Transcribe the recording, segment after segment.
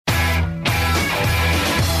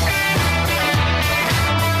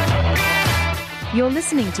You're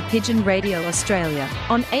listening to Pigeon Radio Australia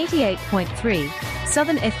on 88.3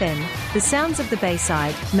 Southern FM, the sounds of the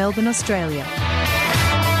Bayside, Melbourne, Australia.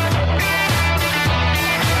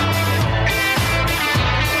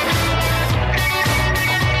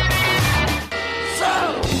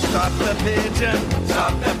 Stop the pigeon,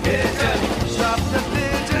 stop the pigeon, stop the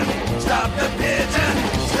pigeon, stop the pigeon,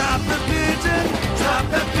 stop the pigeon, stop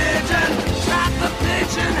the pigeon, stop the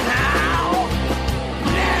pigeon, how?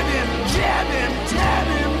 Nab him, jab him, tab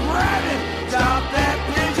him, grab him, stop that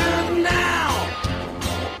pigeon now!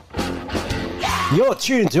 You're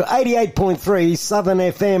tuned to 88.3 Southern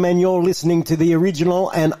FM and you're listening to the original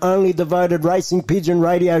and only devoted racing pigeon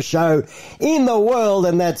radio show in the world,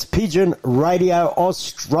 and that's Pigeon Radio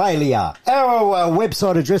Australia. Our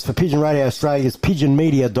website address for Pigeon Radio Australia is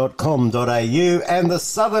pigeonmedia.com.au and the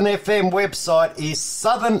Southern FM website is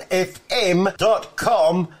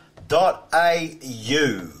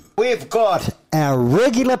southernfm.com.au. We've got our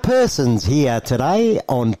regular persons here today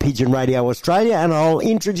on Pigeon Radio Australia, and I'll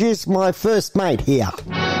introduce my first mate here.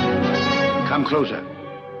 Come closer.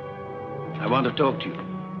 I want to talk to you.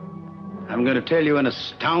 I'm going to tell you an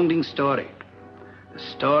astounding story. The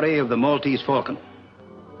story of the Maltese falcon.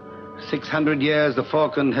 600 years the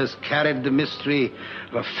falcon has carried the mystery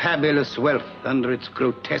of a fabulous wealth under its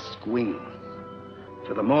grotesque wing.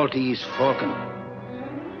 For the Maltese falcon.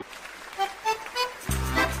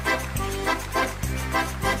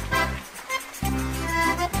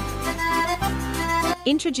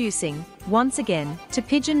 Introducing, once again, to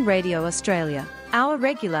Pigeon Radio Australia, our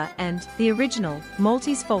regular and the original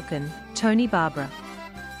Maltese falcon, Tony Barbara.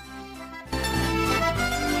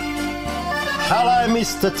 Hello,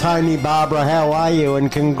 Mr. Tony Barbara. How are you?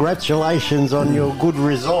 And congratulations on your good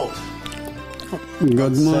result.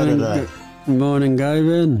 Good morning. Saturday. Good morning,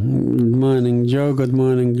 Ivan. Good morning, Joe. Good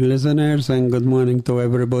morning, listeners. And good morning to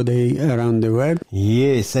everybody around the world.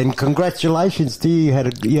 Yes, and congratulations to you.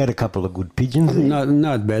 You had a couple of good pigeons there.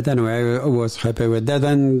 Not bad. Anyway, I was happy with that.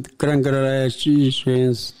 And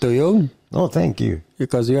congratulations to you. Oh, thank you.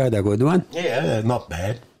 Because you had a good one. Yeah, not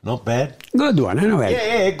bad. Not bad. Good one, anyway.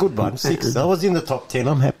 Yeah, good one. 6. I was in the top 10.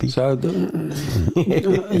 I'm happy. So,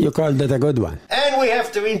 you called that a good one. And we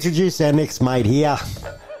have to introduce our next mate here.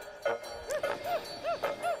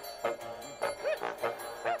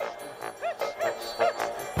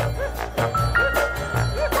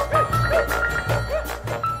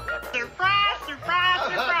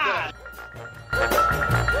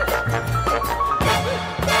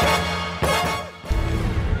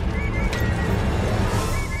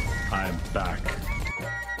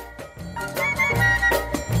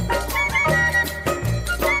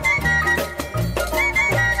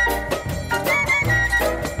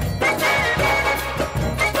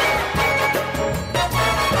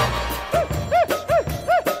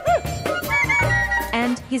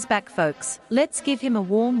 He's back, folks. Let's give him a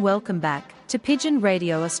warm welcome back to Pigeon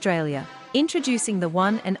Radio Australia. Introducing the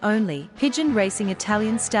one and only pigeon racing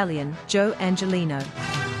Italian stallion, Joe Angelino.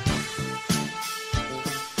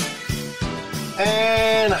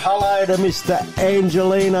 And hello to Mr.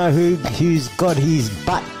 Angelino, who's got his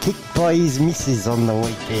butt kicked by his missus on the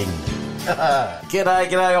weekend.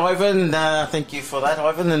 G'day, Ivan. Thank you for that,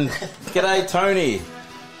 Ivan. And g'day, Tony.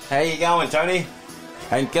 How you going, Tony?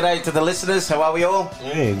 And g'day to the listeners. How are we all?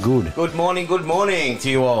 Yeah, good. Good morning to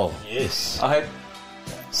you all. Yes. I hope.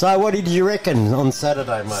 So, what did you reckon on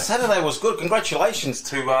Saturday, mate? Saturday was good. Congratulations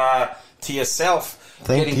to yourself.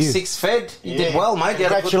 Thank getting you. 6 fed. You did well, mate. You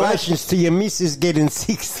had a good Congratulations to your missus getting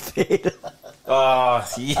 6 fed. Oh,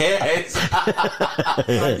 yes.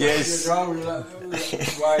 Yes.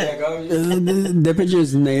 The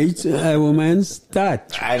pigeons need a woman's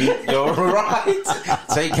touch. And you're right.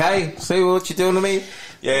 TK, see what you're doing to me?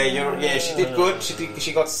 Yeah, she did good.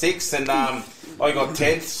 She got 6 and I got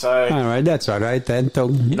 10th, so... All right, that's all right then.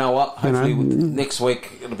 You know what? Hopefully next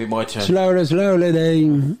week it'll be my turn. Slowly, they...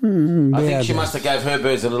 I think she must have gave her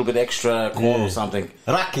birds a little bit extra corn or something.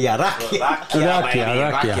 Rakia.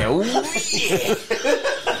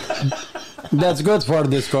 That's good for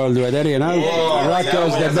this cold weather, you know. Rakia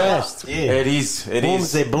is the best. Yeah. It is.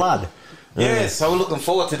 Warms their blood. Yeah, so we're looking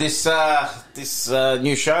forward to this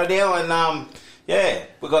new show now, and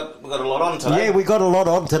we got a lot on today. Yeah, we got a lot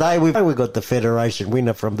on today. We got the Federation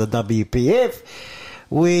winner from the WPF.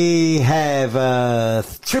 We have a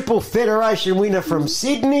triple Federation winner from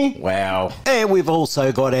Sydney. Wow. And we've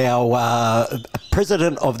also got our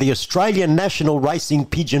president of the Australian National Racing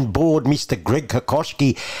Pigeon Board, Mr. Greg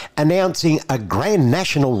Kokoschke, announcing a grand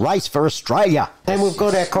national race for Australia. And we've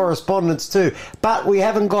got our correspondents too. But we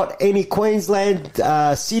haven't got any Queensland,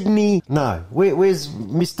 Sydney. No. Where's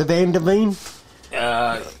Mr. Van der Veen?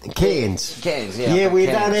 Cans. Cans, yeah. Yeah, we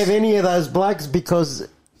cans. don't have any of those blokes because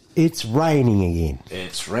it's raining again.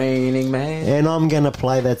 It's raining, man. And I'm going to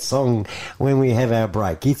play that song when we have our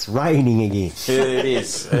break. It's raining again. It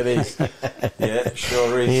is. Yeah,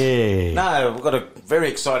 sure is. Yeah. No, we've got a very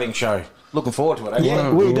exciting show. Looking forward to it, eh? Yeah,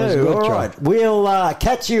 Well, we it was a do. good All show. right. We'll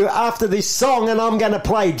catch you after this song, and I'm going to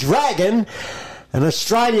play Dragon, an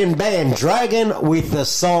Australian band, Dragon, with the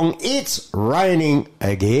song It's Raining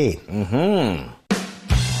Again. Mm-hmm.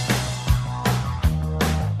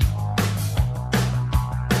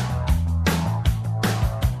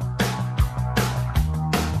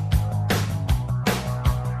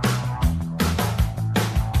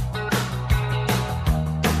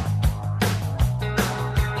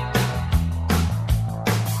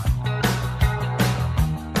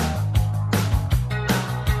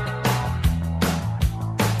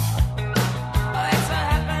 It's a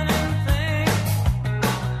happening thing,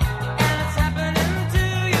 and it's happening to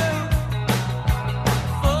you.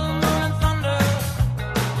 Full moon and thunder,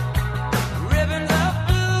 ribbons of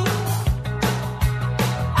blue,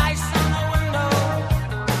 ice on the window,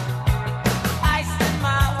 ice in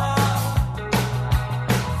my heart,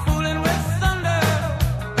 fooling with thunder.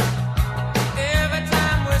 Every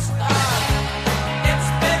time we start, it's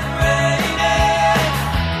been raining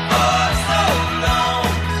for so long.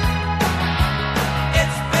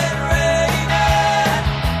 It's been raining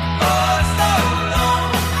for so long.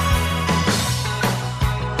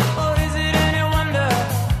 Or is it any wonder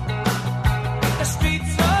the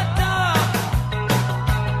streets are dark?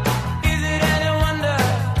 Is it any wonder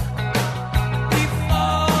we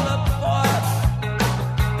fall apart?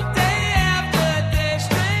 Day after day,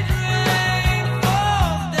 strange rain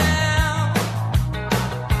falls down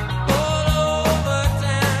all over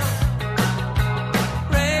town.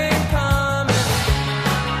 Rain coming.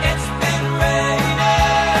 It's been raining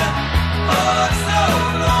for so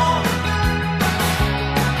long.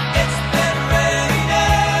 It's been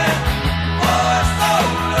raining for so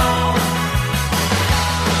long.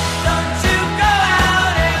 Don't you go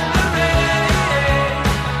out in the rain.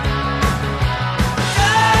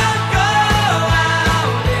 Don't go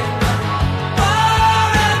out in the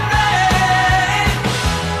pouring rain.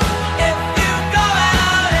 If you go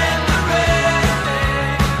out in the rain,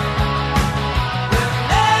 we'll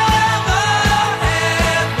never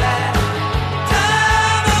have that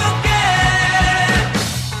time again.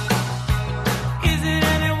 Is it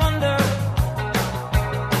any wonder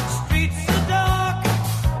streets are dark?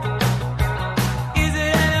 Is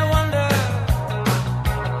it any wonder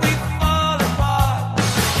we fall apart?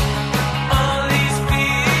 All these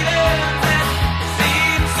feelings that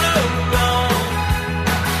seem so wrong.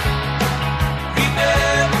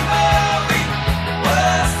 Remember we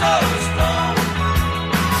were so strong.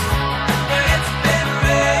 It's been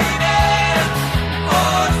raining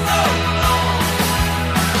for so long.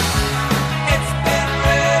 It's been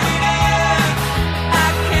raining, I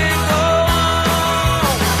can't go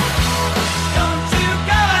on. Don't you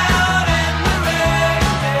go out in the rain.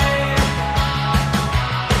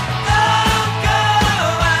 Don't go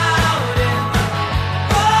out in the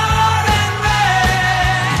pouring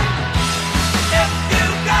rain. If you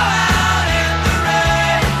go out in the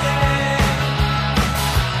rain,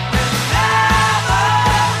 we'll never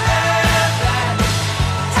have that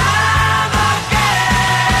time again.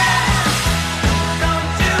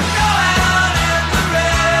 Don't you go out in the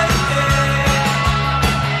rain.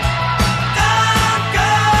 Don't go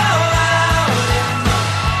out in the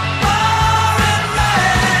pouring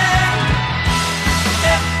rain.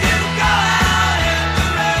 If you go out in the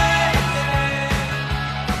rain,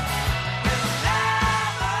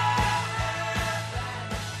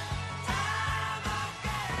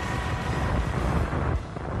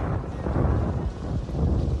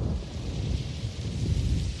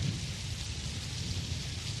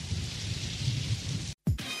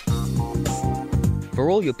 For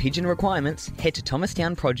all your pigeon requirements, head to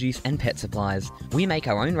Thomastown Produce and Pet Supplies. We make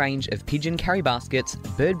our own range of pigeon carry baskets,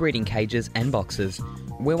 bird breeding cages and boxes.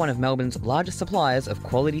 We're one of Melbourne's largest suppliers of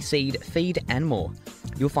quality seed, feed and more.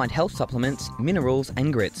 You'll find health supplements, minerals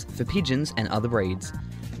and grits for pigeons and other breeds.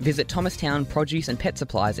 Visit Thomastown Produce and Pet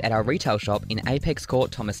Supplies at our retail shop in Apex Court,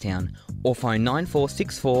 Thomastown, or phone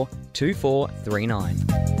 9464 2439.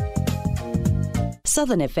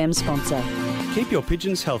 Southern FM sponsor. Keep your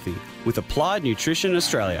pigeons healthy with Applied Nutrition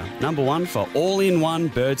Australia, #1 for all-in-one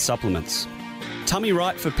bird supplements. Tummy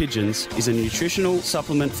Right for Pigeons is a nutritional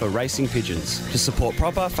supplement for racing pigeons to support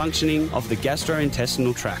proper functioning of the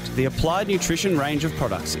gastrointestinal tract. The Applied Nutrition range of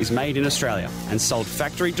products is made in Australia and sold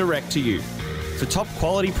factory direct to you. For top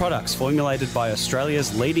quality products formulated by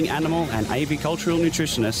Australia's leading animal and avicultural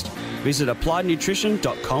nutritionist, visit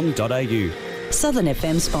appliednutrition.com.au. Southern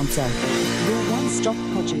FM sponsor. Your one-stop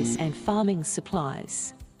produce and farming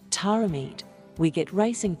supplies. Tara Meat. We get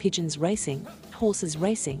racing pigeons racing, horses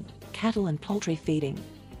racing, cattle and poultry feeding.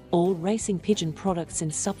 All racing pigeon products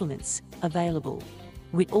and supplements available.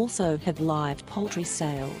 We also have live poultry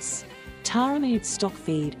sales. Tara Meat stock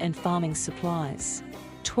feed and farming supplies.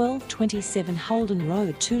 1227 Holden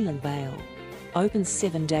Road, Toolan Vale. Open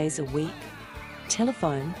 7 days a week.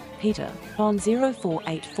 Telephone Peter on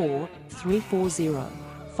 0484 340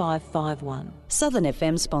 551. Southern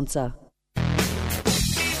FM sponsor.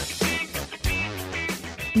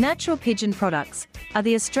 Natural Pigeon Products are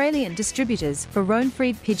the Australian distributors for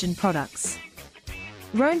Röhnfried Pigeon Products.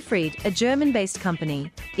 Röhnfried, a German-based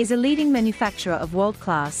company, is a leading manufacturer of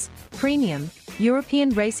world-class, premium,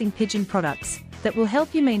 European racing pigeon products that will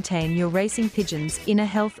help you maintain your racing pigeons' inner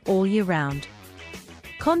health all year round.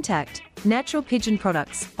 Contact Natural Pigeon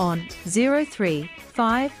Products on 03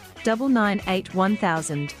 998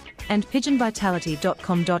 1000 and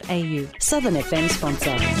pigeonvitality.com.au. Southern FM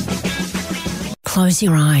sponsor. Close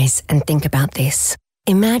your eyes and think about this.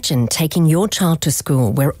 Imagine taking your child to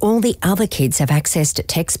school where all the other kids have access to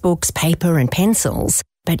textbooks, paper and pencils,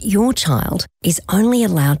 but your child is only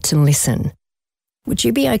allowed to listen. Would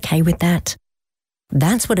you be okay with that?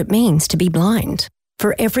 That's what it means to be blind.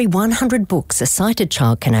 For every 100 books a sighted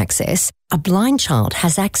child can access, a blind child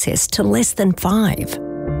has access to less than 5.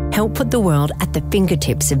 Help put the world at the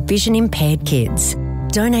fingertips of vision-impaired kids.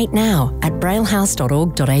 Donate now at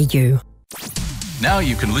braillehouse.org.au. Now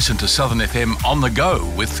you can listen to Southern FM on the go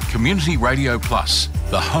with Community Radio Plus,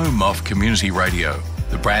 the home of community radio.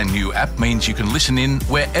 The brand new app means you can listen in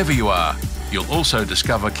wherever you are. You'll also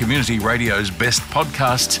discover Community Radio's best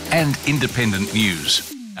podcasts and independent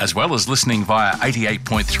news. As well as listening via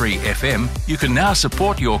 88.3 FM, you can now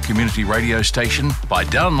support your community radio station by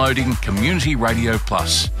downloading Community Radio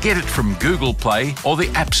Plus. Get it from Google Play or the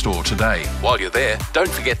App Store today. While you're there,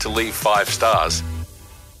 don't forget to leave 5 stars.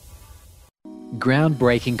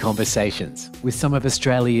 Groundbreaking conversations with some of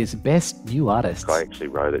Australia's best new artists. I actually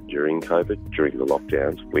wrote it during COVID, during the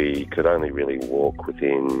lockdowns. We could only really walk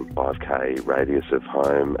within 5k radius of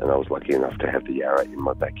home, and I was lucky enough to have the Yarra in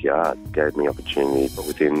my backyard. It gave me opportunity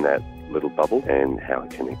within that little bubble and how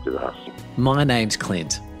it connected us. My name's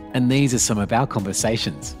Clint, and these are some of our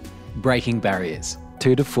conversations. Breaking Barriers,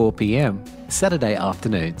 2 to 4 p.m, Saturday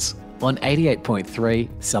afternoons on 88.3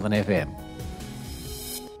 Southern FM.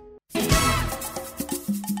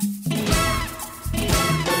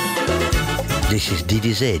 This is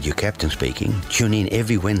DDZ, your captain speaking. Tune in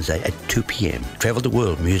every Wednesday at 2 p.m. Travel the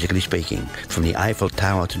world musically speaking, from the Eiffel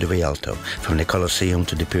Tower to the Rialto, from the Colosseum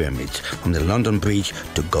to the Pyramids, from the London Bridge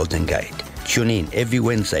to Golden Gate. Tune in every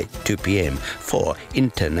Wednesday, 2 p.m. for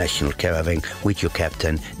International Caravan with your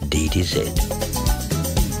captain, DDZ.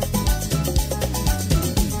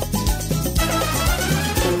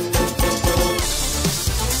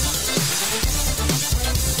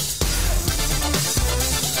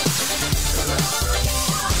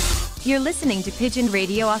 You're listening to Pigeon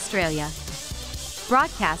Radio Australia.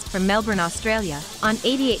 Broadcast from Melbourne, Australia on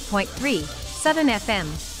 88.3 Southern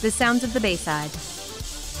FM, the sounds of the Bayside.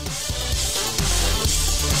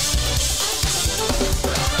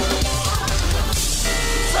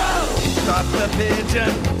 Stop the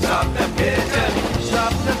pigeon, stop the pigeon,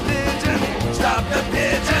 stop the pigeon, stop the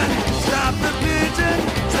pigeon, stop the pigeon,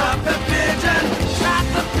 stop the pigeon, stop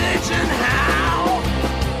the pigeon, how?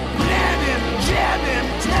 Let him, jab him,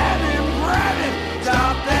 tab him, grab him,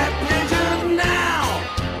 stop that pigeon now!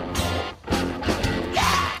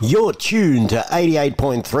 You're tuned to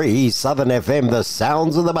 88.3 Southern FM, the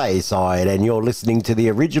sounds of the Bayside, and you're listening to the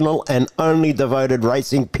original and only devoted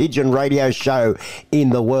racing pigeon radio show in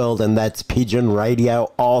the world, and that's Pigeon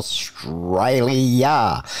Radio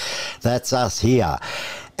Australia. That's us here.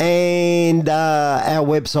 And our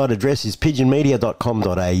website address is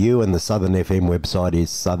pigeonmedia.com.au, and the Southern FM website is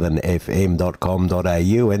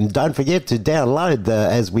southernfm.com.au. And don't forget to download,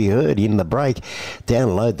 as we heard in the break,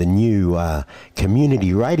 download the new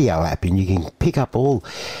Community Radio app, and you can pick up all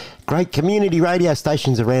great community radio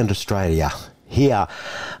stations around Australia here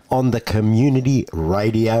on the Community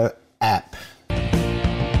Radio app.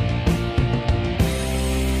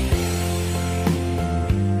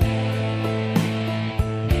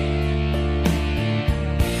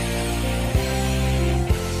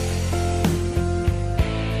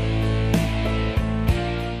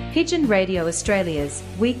 Pigeon Radio Australia's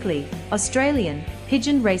weekly Australian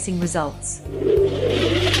pigeon racing results.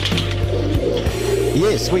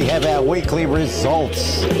 Yes, we have our weekly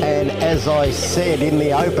results, and as I said in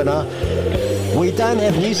the opener, we don't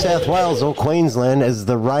have New South Wales or Queensland as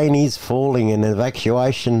the rain is falling and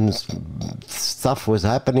evacuations stuff was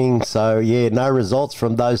happening, so yeah, no results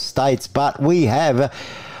from those states, but we have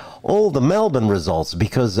all the Melbourne results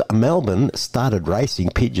because Melbourne started racing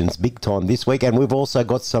pigeons big time this week, and we've also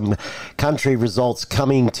got some country results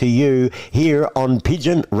coming to you here on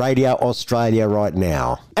Pigeon Radio Australia right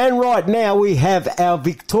now. And right now we have our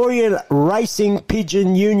Victorian Racing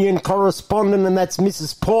Pigeon Union correspondent, and that's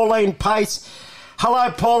Mrs. Pauline Pace.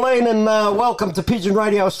 Hello, Pauline, and welcome to Pigeon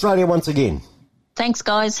Radio Australia once again. Thanks,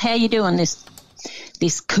 guys. How you doing this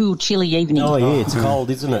cool, chilly evening? Oh, yeah, it's cold,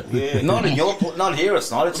 isn't it? Yeah, not here.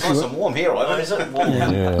 It's not. It's nice and warm here, Ivan, is it? Warm.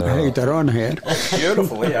 Hey, they're on here.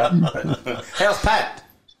 Beautiful, yeah. How's Pat?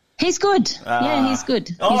 He's good. Yeah, he's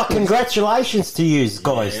good. Oh, congratulations to you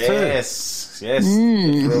guys too. Yes. Yes,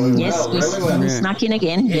 we snuck in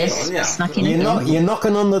again. Yes, snuck in again. You're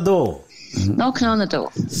knocking on the door. Knocking on the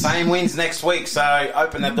door. Same wins next week, so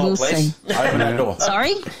open that door, We'll please. see. Open that door.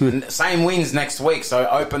 Sorry? Same wins next week, so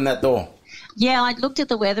open that door. Yeah, I looked at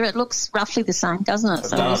the weather. It looks roughly the same, doesn't it?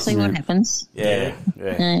 So we'll see what happens. Yeah.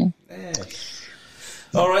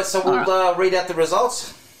 All right, so we'll read out the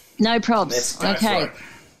results. No probs. Okay.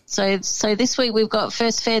 So this week we've got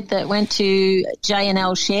first fed that went to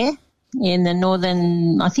J&L Share in the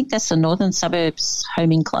northern, I think that's the Northern Suburbs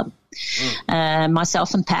Homing Club.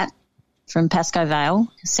 Myself and Pat from Pascoe Vale,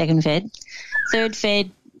 second fed. Third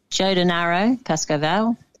fed, Joe Denaro, Pascoe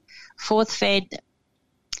Vale. Fourth fed,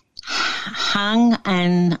 Hung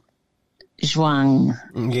and Zhuang.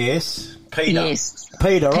 Yes. Peter. Yes.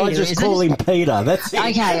 Peter, I just call him Peter. That's it.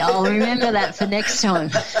 Okay, I'll remember that for next time.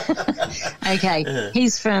 Okay,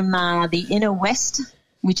 he's from the Inner West,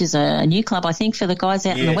 which is a new club, I think, for the guys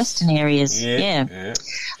out in the western areas. Yeah.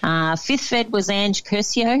 Fifth fed was Ange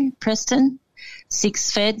Curcio, Preston.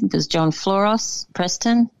 Sixth fed was John Floros,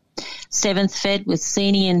 Preston. Seventh fed was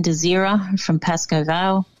Sini and Desira from Pascoe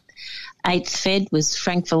Vale. Eighth fed was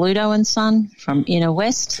Frank Valuto and Son from Inner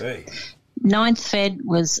West. Hey. Ninth fed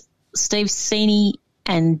was Steve Sini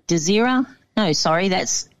and Desira. No, sorry,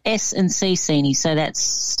 that's S and C Sini, so that's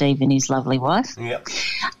Steve and his lovely wife. Yep.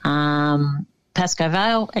 Pascoe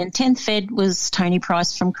Vale. And 10th fed was Tony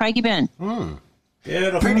Price from Craigieburn.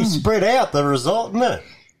 Beautiful. Pretty spread out, the result, isn't it?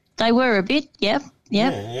 They were a bit, yep.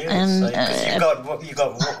 And you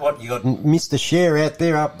got Mr. Share out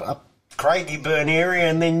there up Craigieburn area,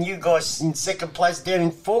 and then you guys in second place down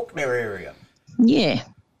in Fawkner area. Yeah.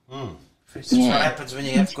 This is what happens when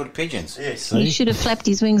you have good pigeons. Yes. He should have flapped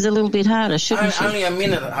his wings a little bit harder, shouldn't he? Only a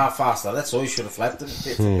minute and a half faster. That's all you should have flapped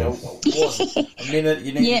it. A minute.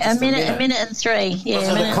 You need a minute and three. Yeah, Was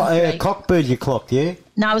it a cockbird you clocked, yeah?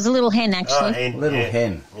 No, it was a little hen, actually. Hen. Little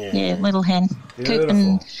hen. Yeah, little hen.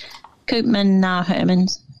 Koopman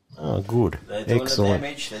Hermans. Oh, good. They're doing Excellent.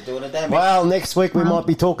 They're doing the damage. Well, next week we might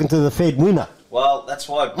be talking to the Fed winner. Well, that's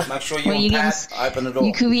why. Make sure you and Pat open the door.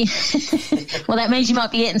 You could be. Well, that means you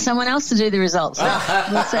might be getting someone else to do the results.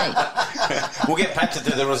 We'll see. We'll get Pat to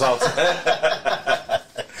do the results.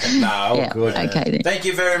 No, good. Okay then. Thank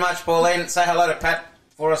you very much, Pauline. Say hello to Pat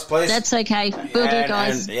for us, please. That's okay. Will do,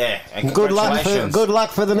 guys. And Good luck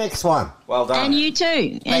congratulations. for the next one. Well done. And you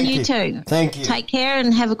too. Thank you you. too. Thank you. Take care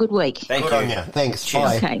and have a good week. Thank Good you. on you. Thanks. Cheers.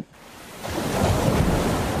 Bye. Okay.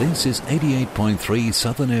 This is 88.3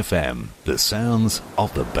 Southern FM, the sounds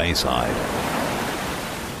of the Bayside.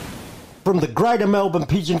 From the Greater Melbourne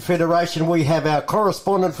Pigeon Federation, we have our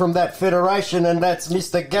correspondent from that federation, and that's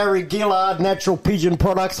Mr. Gary Gillard, Natural Pigeon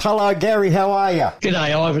Products. Hello, Gary. How are you?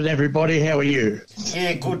 G'day, Ivan, everybody. How are you?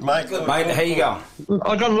 Yeah, good, mate. Good, mate. How you going?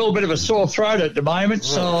 I've got a little bit of a sore throat at the moment,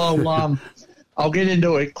 so I'll get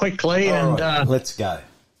into it quickly. All right, let's go.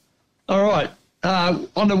 All right.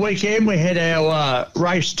 On the weekend, we had our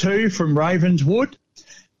race 2 from Ravenswood.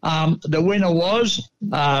 The winner was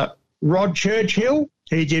Rod Churchill.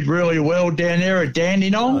 He did really well down there at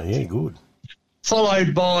Dandenong. Oh, yeah, good.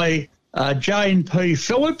 Followed by Jane P.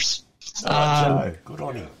 Phillips. Joe, good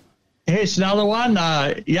on him. Here's another one,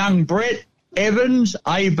 young Brett Evans,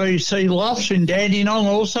 ABC Lofts in Dandenong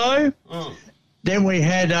also. Then we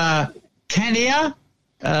had Cania.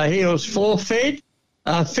 He was 4th fed.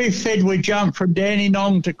 5th fed, we jumped from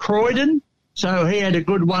Dandenong to Croydon, so he had a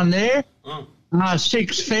good one there.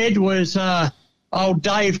 6th fed was old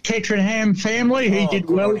Dave Ketteringham family. He did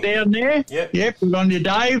well down there. Yep, good on you,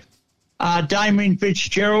 Dave. Damien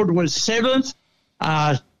Fitzgerald was 7th.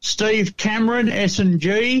 Steve Cameron,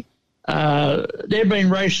 S&G, they've been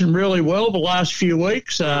racing really well the last few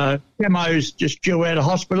weeks. Camo's just due out of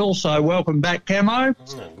hospital, so welcome back, Camo.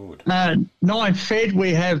 Ninth fed,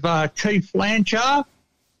 we have Keith Blanchard,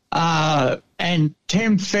 and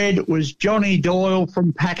 10th fed was Johnny Doyle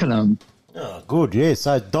from Pakenham. Oh, good, yeah.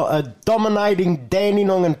 So dominating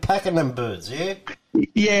Dandenong and Pakenham birds, yeah?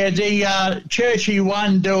 Yeah, the Churchy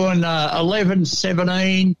one doing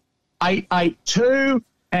 11.17, 8.82,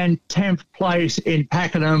 and 10th place in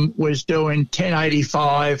Pakenham was doing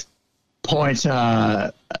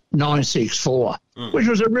 10.85.964, which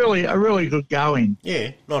was a really good going.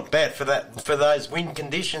 Yeah, not bad for those wind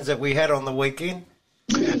conditions that we had on the weekend.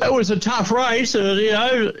 It was a tough race.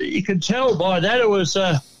 You could tell by that it was,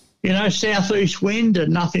 southeast wind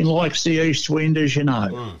and nothing like the east wind, as you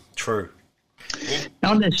know. True.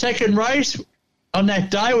 On the second race, on that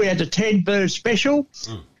day, we had the 10-bird special.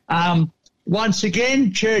 Once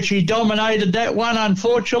again, Churchy dominated that one,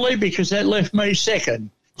 unfortunately, because that left me second.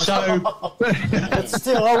 So, but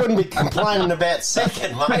still, I wouldn't be complaining about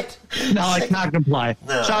second, mate. No, I can't complain.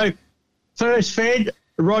 No. So, first fed,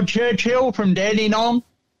 Rod Churchill from Dandenong.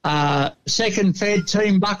 Second fed,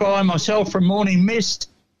 Team Buckeye, myself from Morning Mist.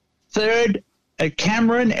 Third,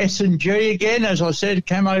 Cameron, S&G again. As I said,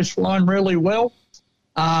 Camo's flying really well.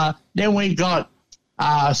 Then we got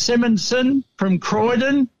Simonson from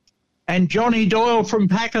Croydon and Johnny Doyle from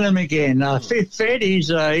Pakenham again. Fifth fed, he's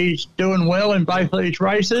doing well in both these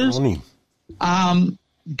races.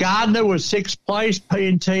 Gardner was sixth place,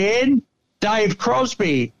 P&TN. Dave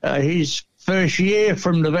Crosby, his first year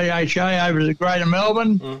from the VHA over to Greater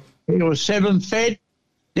Melbourne. He was seventh fed.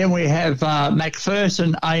 Then we have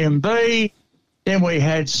McPherson, A&B. Then we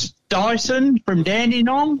had Dyson from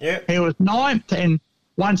Dandenong. He was ninth. And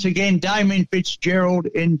once again, Damien Fitzgerald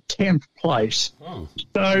in 10th place.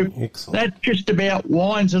 So that just about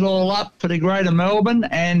winds it all up for the Greater Melbourne.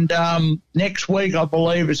 And next week, I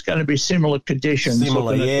believe, it's going to be similar conditions.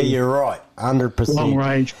 Similar, yeah, you're right, 100%.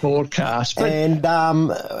 Long-range forecast. But, and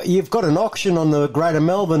you've got an auction on the Greater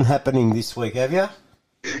Melbourne happening this week, have you?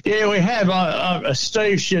 Yeah, we have.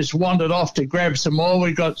 Steve's just wandered off to grab some more.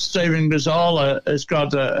 We've got Stephen Gazzola has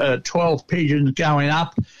got 12 pigeons going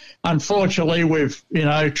up. Unfortunately, with,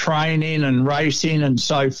 training and racing and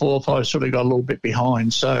so forth, I sort of got a little bit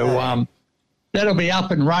behind. So that'll be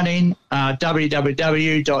up and running,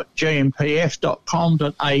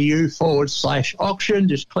 www.gmpf.com.au/auction.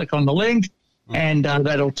 Just click on the link and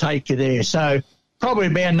that'll take you there. So probably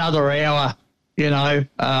about another hour,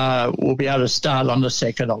 we'll be able to start on the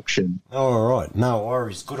second auction. All right. No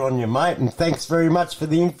worries. Good on you, mate. And thanks very much for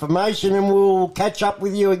the information. And we'll catch up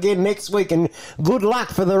with you again next week. And good luck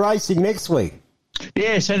for the racing next week.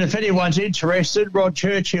 Yes, and if anyone's interested, Rod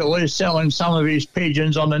Churchill is selling some of his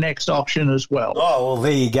pigeons on the next auction as well. Oh, well,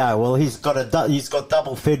 there you go. Well, he's got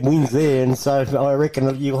double-fed wins there, and so I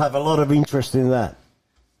reckon you'll have a lot of interest in that.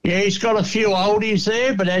 Yeah, he's got a few oldies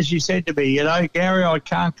there, but as you said to me, Gary, I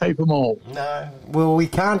can't keep them all. No, well, we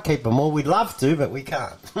can't keep them all. We'd love to, but we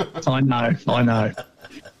can't. I know.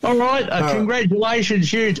 All right,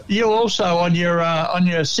 congratulations, you also on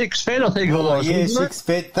your sixth fed, I think it was. Yeah, sixth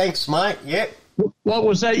fed. Thanks, mate. Yep. What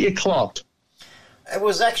was that you clocked? It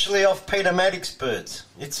was actually off Peter Maddox birds.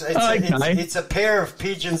 It's a pair of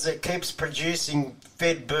pigeons that keeps producing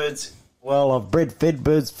fed birds. Well, I've bred fed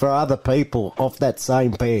birds for other people off that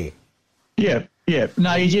same pair. Yeah.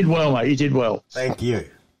 No, you did well, mate. You did well. Thank you.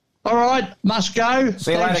 All right, must go.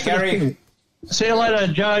 See you later, Gary. See you later,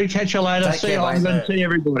 Joe. Catch you later. See you, Ivan. See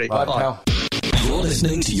everybody. Bye. You're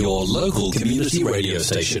listening to your local community radio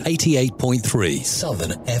station, 88.3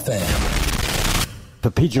 Southern FM.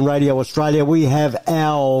 For Pigeon Radio Australia, we have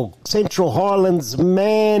our Central Highlands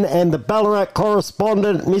man and the Ballarat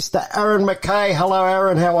correspondent, Mr. Aaron McKay. Hello,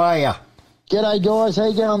 Aaron. How are you? G'day, guys. How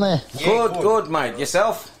you going there? Yeah, good, mate.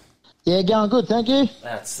 Yourself? Yeah, going good, thank you.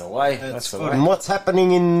 That's the way. That's the way. And what's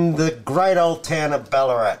happening in the great old town of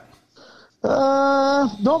Ballarat?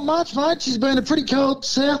 Not much, mate. She's been a pretty cold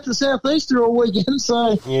south to southeaster all weekend,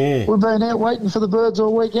 so we've been out waiting for the birds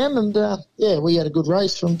all weekend, and we had a good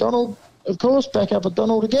race from Donald, of course, back up at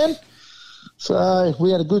Donald again. So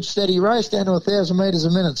we had a good steady race down to 1,000 metres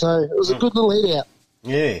a minute, so it was a good little head out.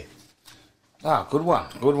 Yeah. Ah, good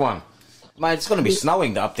one. Mate, it's going to be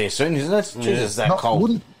snowing up there soon, isn't it? Jesus, that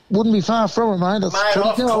cold. Wouldn't be far from it, mate.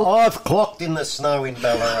 I've clocked in the snow in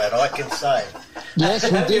Ballarat, I can say.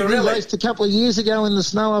 Yes, we did. We raced a couple of years ago in the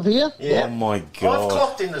snow up here. Yeah. Oh, my God. I've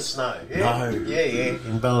clocked in the snow. Yeah. No. Yeah.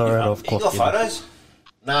 In Ballarat, I've clocked in. You got photos?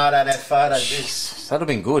 No, I don't have photos. This. That'd have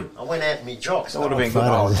been good. I went out in my jocks. That would have been good.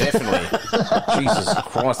 Oh, definitely. Jesus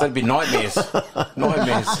Christ, that'd be nightmares.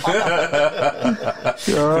 Nightmares.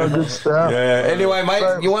 Oh, good stuff. Yeah. Anyway,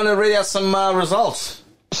 mate, you want to read out some results?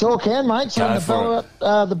 Sure can, mate. So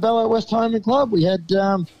the Ballarat West Homing Club, we had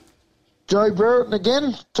Joe Brereton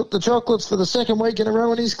again, took the chocolates for the second week in a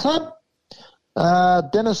row in his club.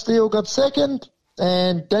 Dennis Steele got second,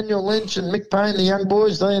 and Daniel Lynch and Mick Payne, the young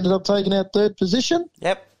boys, they ended up taking out third position.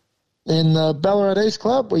 Yep. In the Ballarat East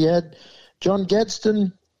Club, we had John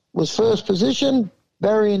Gadsden was first position,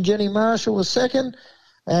 Barry and Jenny Marshall was second,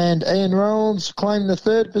 and Ian Rowlands claimed the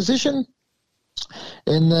third position.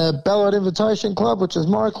 In the Ballarat Invitation Club, which is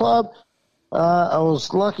my club, I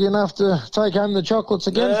was lucky enough to take home the chocolates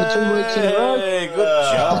again for 2 weeks in a row. Hey,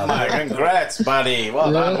 good job, mate. Congrats, buddy.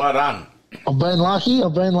 Well done, well done. I've been lucky.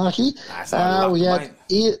 We had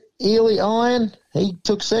Ely Iron. He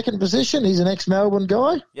took second position. He's an ex-Melbourne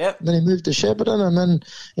guy. Yep. Then he moved to Shepparton, and then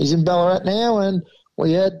he's in Ballarat now. And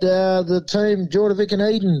we had the team, Jordovic and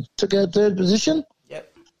Eden, took out third position.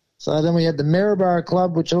 Yep. So then we had the Maryborough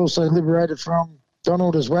Club, which also liberated from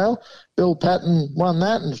Donald as well. Bill Patton won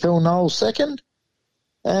that, and Phil Knowles second.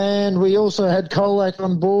 And we also had Colac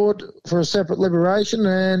on board for a separate liberation,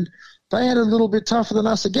 and they had a little bit tougher than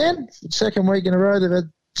us again. Second week in a row, they've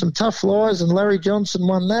had some tough flies, and Larry Johnson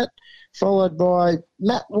won that, followed by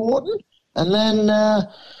Matt Wharton, and then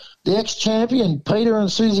the ex-champion, Peter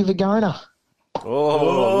and Susie Vigona.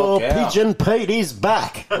 Oh, Pigeon Pete is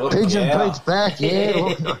back. Pigeon Pete's back,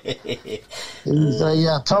 yeah. He's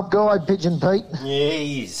a top guy, Pigeon Pete. Yeah,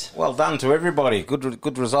 he is. Well done to everybody.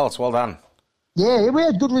 Good results. Well done. Yeah, we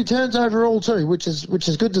had good returns overall too, which is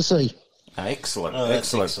good to see. Excellent,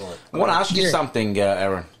 excellent. I want to ask you something,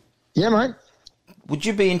 Aaron. Yeah, mate. Would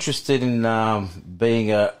you be interested in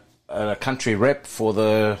being a country rep for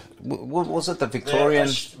the? What was it, the Victorian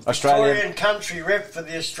Australian country rep for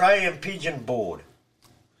the Australian Pigeon Board?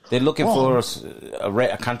 They're looking for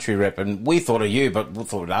a country rep, and we thought of you, but we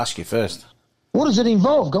thought we'd ask you first. What does it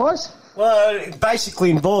involve, guys? Well, it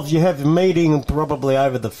basically involves you have a meeting probably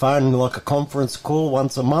over the phone, like a conference call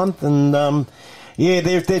once a month, and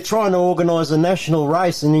they're trying to organise a national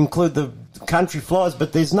race and include the country flies,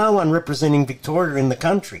 but there's no one representing Victoria in the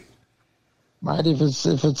country. Mate, if it's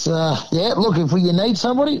look, if you need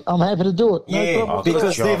somebody, I'm happy to do it. No problem.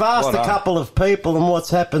 Because they've asked a couple of people, and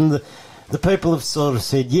what's happened, the people have sort of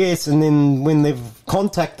said yes, and then when they've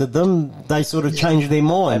contacted them, they sort of change their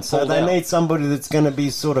mind. So they need somebody that's going to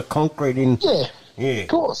be sort of concrete in. Yeah, of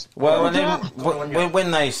course. Well, and then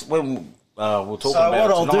when we'll talk so about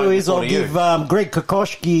what I'll tonight, do is I'll give Greg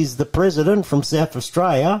Kokoschke is the president from South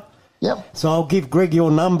Australia. Yep. So I'll give Greg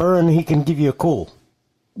your number, and he can give you a call.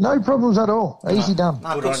 No problems at all. Easy done.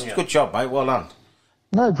 No, good job, mate. Well done.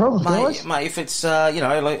 No problems, guys. Mate, if it's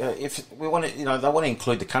if we want to, they want to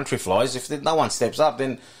include the country flies. If no one steps up,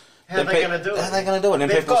 then how are they going to do it? How are they going to do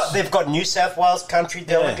it? They've got New South Wales country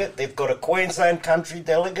delegate. They've got a Queensland country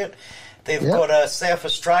delegate. They've got a South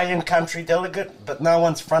Australian country delegate, but no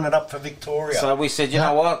one's fronted up for Victoria. So we said, you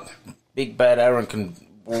know what, Big Bad Aaron can.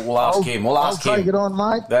 We'll ask him. We'll ask him. I'll take it on,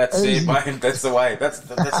 mate. That's it, mate. That's the way. That's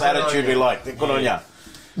the attitude we like. Good on you.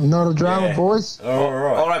 Not a drama, boys. All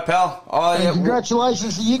right, pal. And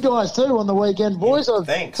congratulations to you guys too on the weekend, boys.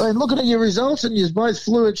 Thanks. I've been looking at your results, and you both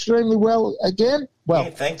flew extremely well again.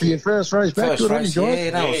 Well, thank you. Your first race back. First race, guys.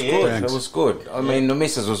 yeah, that was good. It was good. I mean, the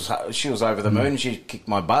missus was over the moon. She kicked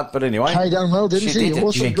my butt, but anyway. Hey, done well, didn't she? Did.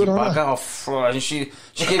 Awesome, she good kicked on her. Off, and she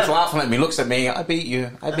keeps laughing at me, looks at me. I beat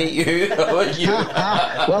you. I beat you.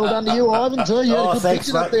 Well done to you, Ivan. Too. You had a good thanks,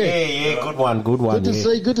 picture up there. Yeah, good one.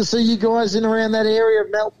 Good to see you guys in around that area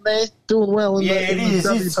of Melton there doing well. It is.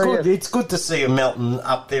 It's good. It's good to see a Melton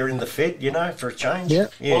up there in the Fed. For a change. Yeah.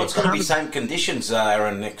 Well, it's going to be same conditions,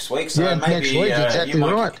 Aaron, next week. So maybe next week, exactly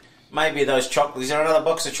right. Maybe those chocolates. Is there another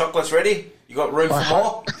box of chocolates ready? You got room for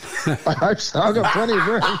more? I hope so. I've got plenty of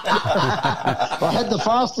room. I had the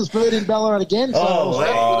fastest bird in Ballarat again. So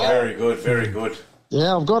very good, very good.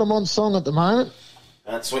 Yeah, I've got them on song at the moment.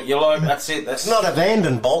 That's what you like. That's it. That's not a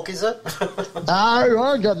Vandenbalk, is it? No,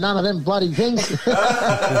 I got none of them bloody things.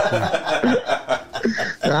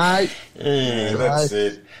 Right. Yeah, that's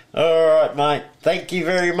it. All right, mate. Thank you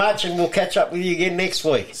very much, and we'll catch up with you again next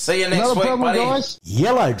week. See you next week, buddy. Guys.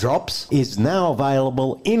 Yellow Drops is now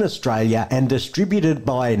available in Australia and distributed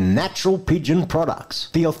by Natural Pigeon Products.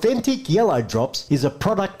 The authentic Yellow Drops is a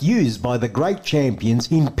product used by the great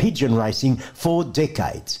champions in pigeon racing for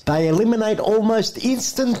decades. They eliminate almost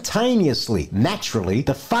instantaneously, naturally,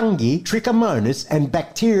 the fungi, trichomonas and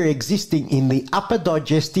bacteria existing in the upper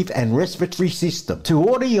digestive and respiratory system. To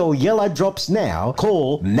order your Yellow Drops now,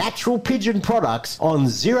 call Natural Pigeon Products on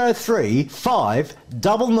 03 5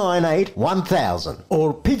 998 1000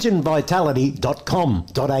 or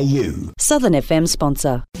pigeonvitality.com.au. Southern FM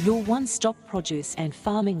sponsor. Your one-stop produce and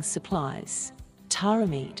farming supplies. Tara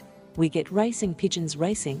Meat. We get racing pigeons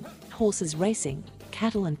racing, horses racing,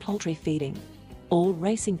 cattle and poultry feeding. All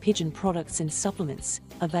racing pigeon products and supplements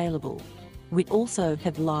available. We also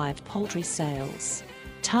have live poultry sales.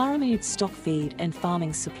 Tara Meat stock feed and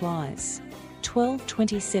farming supplies.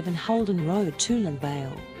 1227 Holden Road, Toolan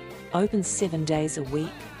Vale. Open 7 days a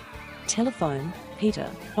week. Telephone Peter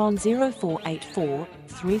on 0484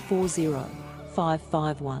 340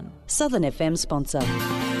 551. Southern FM sponsor.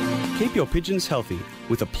 Keep your pigeons healthy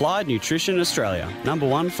with Applied Nutrition Australia,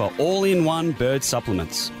 #1 for all-in-one bird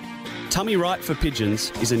supplements. Tummy Right for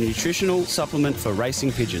Pigeons is a nutritional supplement for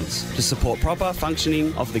racing pigeons to support proper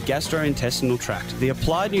functioning of the gastrointestinal tract. The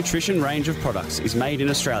Applied Nutrition range of products is made in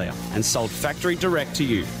Australia and sold factory direct to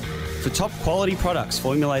you. For top quality products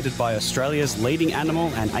formulated by Australia's leading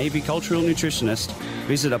animal and avicultural nutritionist,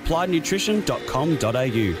 visit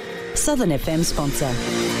appliednutrition.com.au. Southern FM sponsor.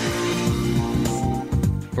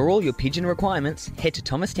 For all your pigeon requirements, head to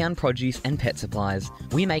Thomastown Produce and Pet Supplies.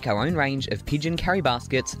 We make our own range of pigeon carry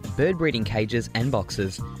baskets, bird breeding cages and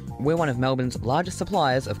boxes. We're one of Melbourne's largest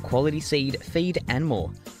suppliers of quality seed, feed and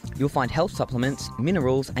more. You'll find health supplements,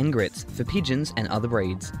 minerals and grits for pigeons and other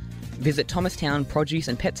breeds. Visit Thomastown Produce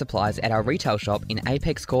and Pet Supplies at our retail shop in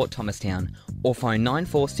Apex Court, Thomastown, or phone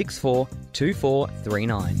 9464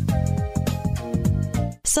 2439.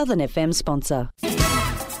 Southern FM sponsor.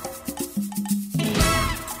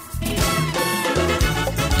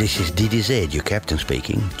 This is DDZ, your captain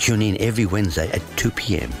speaking. Tune in every Wednesday at 2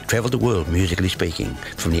 p.m. Travel the world musically speaking,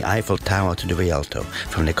 from the Eiffel Tower to the Rialto,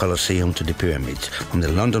 from the Colosseum to the Pyramids, from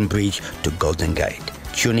the London Bridge to Golden Gate.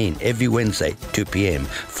 Tune in every Wednesday, 2 p.m.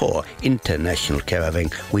 for International Caravan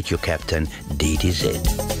with your captain, DDZ.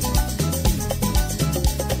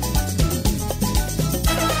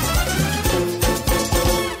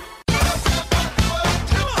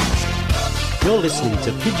 You're listening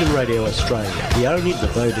to Pigeon Radio Australia, the only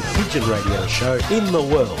devoted pigeon radio show in the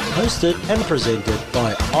world, hosted and presented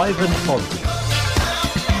by Ivan Fonte.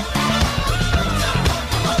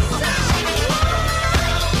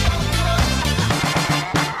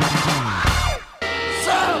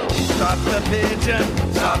 Stop the pigeon,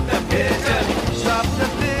 stop the pigeon, stop the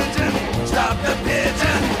pigeon, stop the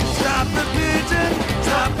pigeon, stop the pigeon,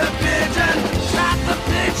 stop the pigeon, stop the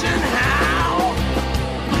pigeon, how?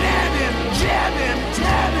 Nab him, jab him,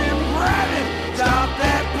 tab him, grab him, stop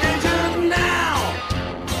that pigeon now!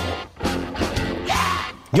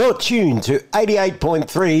 You're tuned to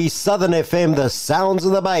 88.3 Southern FM, the sounds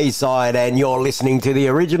of the Bayside, and you're listening to the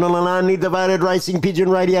original and only devoted racing pigeon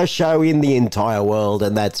radio show in the entire world,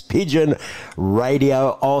 and that's Pigeon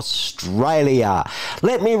Radio Australia.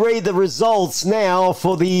 Let me read the results now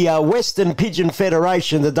for the Western Pigeon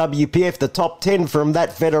Federation, the WPF, the top 10 from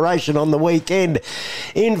that federation on the weekend.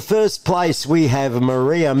 In first place, we have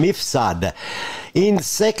Maria Mifsud. In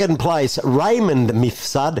second place, Raymond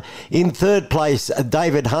Mifsud. In third place,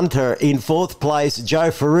 David Hunter. In fourth place,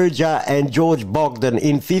 Joe Ferrugia and George Bogdan.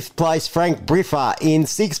 In fifth place, Frank Briffa. In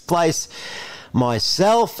sixth place,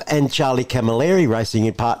 myself and Charlie Camilleri, racing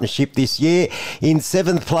in partnership this year. In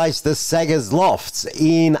seventh place, the Saggers Lofts.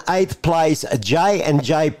 In eighth place, Jay and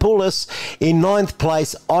Jay Poulos. In ninth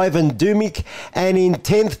place, Ivan Dumik. And in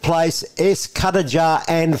 10th place, S. Kadajar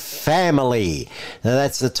and family. Now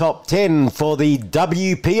that's the top 10 for the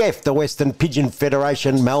WPF, the Western Pigeon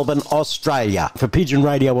Federation, Melbourne, Australia. For Pigeon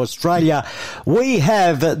Radio Australia, we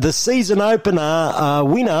have the season opener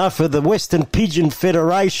winner for the Western Pigeon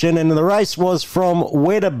Federation, and the race was from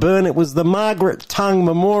Wedderburn. It was the Margaret Tongue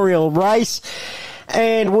Memorial Race.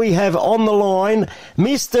 And we have on the line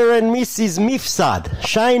Mr. and Mrs. Mifsud,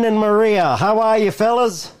 Shane and Maria. How are you,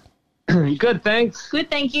 fellas? Good, thanks.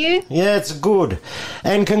 Good, thank you. Yeah, it's good.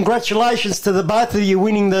 And congratulations to the both of you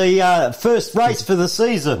winning the first race for the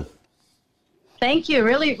season. Thank you.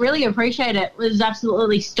 Really, really appreciate it. Was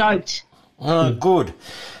absolutely stoked. Oh, good.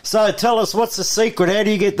 So tell us, what's the secret? How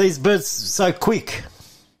do you get these birds so quick?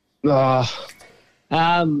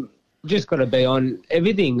 Just got to be on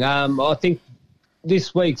everything. I think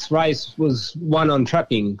this week's race was one on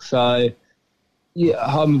trapping, so yeah,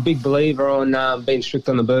 I'm a big believer on being strict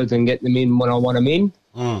on the birds and getting them in when I want them in.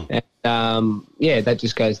 And, that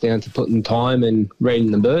just goes down to putting time and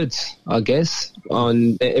reading the birds, I guess,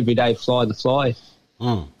 on everyday fly the fly.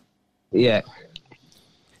 Yeah.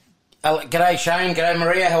 G'day, Shane. G'day,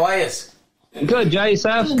 Maria. How are you? Good, Jay,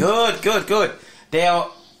 yourself? Good.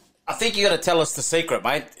 Now, I think you got to tell us the secret,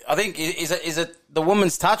 mate. I think is it the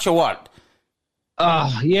woman's touch or what?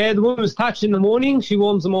 Yeah, the woman's touch in the morning. She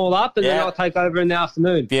warms them all up, and then I'll take over in the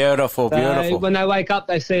afternoon. Beautiful, So beautiful. when they wake up,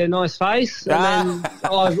 they see a nice face, and then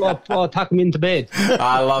I'll tuck them into bed.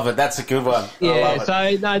 I love it. That's a good one. I Yeah, love it.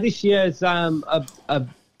 so no, this year it's a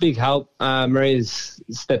big help. Maria's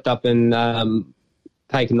stepped up and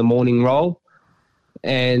taken the morning role.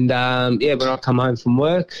 And, when I come home from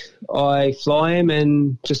work, I fly him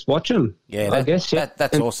and just watch him. Yeah, I guess.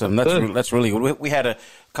 that's awesome. That's really good. We had a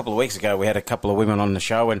couple of weeks ago, we had a couple of women on the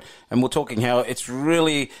show, and we're talking how it's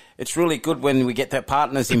really good when we get their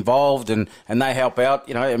partners involved and they help out.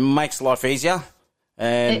 You know, it makes life easier.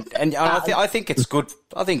 And I think it's good.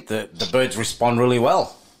 I think the birds respond really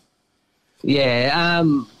well. Yeah.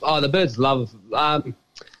 The birds love.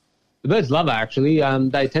 The birds love her, actually.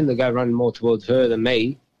 They tend to go running more towards her than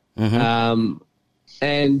me. Mm-hmm.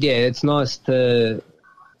 It's nice to,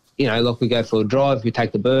 we go for a drive, we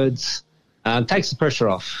take the birds. Takes the pressure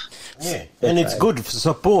off. Yeah, and it's good for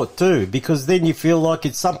support too, because then you feel like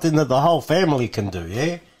it's something that the whole family can do,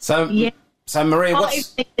 yeah? So Maria,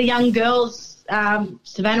 what's... The young girls,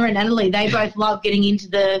 Savannah and Natalie, they both love getting into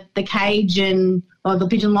the cage or the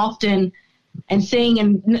pigeon loft and seeing,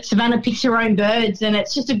 and Savannah picks her own birds, and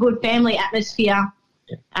it's just a good family atmosphere.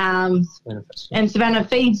 And Savannah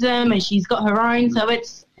feeds them, and she's got her own, so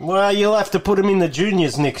it's... Well, you'll have to put them in the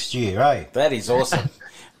juniors next year, eh? That is awesome.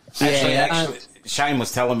 Actually, Shane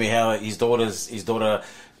was telling me how his daughter,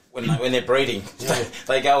 when they're breeding,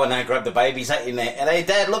 they go and they grab the babies in there, and hey,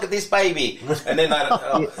 Dad, look at this baby, and then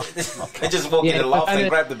they just walk in the loft and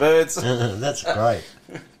grab the birds. That's great.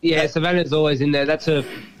 Yeah, Savannah's always in there. That's her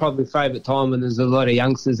probably favourite time when there's a lot of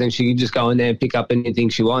youngsters, and she can just go in there and pick up anything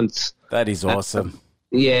she wants. That is awesome.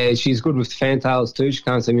 Yeah, she's good with fantails too. She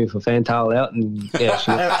can't send me for fantail out. And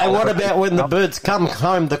and what about when the birds come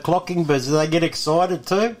home, the clocking birds, do they get excited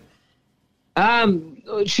too?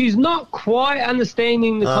 She's not quite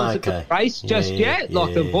understanding the concept of race just yet,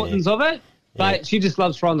 the importance of it, but she just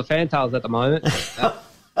loves throwing the fantails at the moment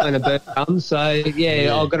when a bird comes. So,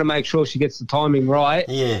 I've got to make sure she gets the timing right.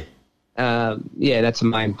 Yeah. That's the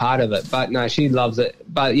main part of it. But, no, she loves it.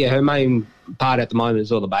 But, her main part at the moment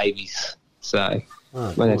is all the babies. So,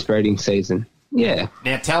 when it's breeding season. Yeah.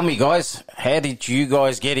 Now, tell me, guys, how did you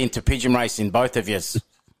guys get into pigeon racing, both of you?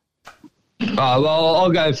 I'll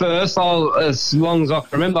go first. As long as I can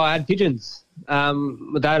remember, I had pigeons.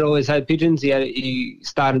 My dad always had pigeons. He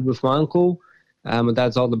started with my uncle, my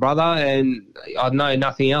dad's older brother, and I know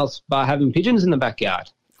nothing else but having pigeons in the backyard.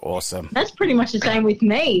 Awesome. That's pretty much the same with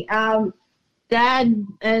me. Dad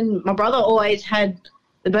and my brother always had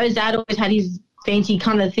the birds. Dad always had his fancy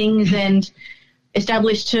kind of things and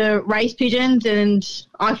established to race pigeons, and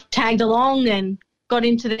I tagged along and got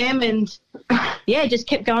into them and, just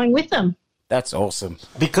kept going with them. That's awesome.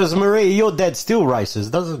 Because, Maria, your dad still races,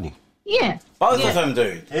 doesn't he? Yeah. Both of them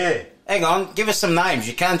do. Yeah. Hang on, give us some names.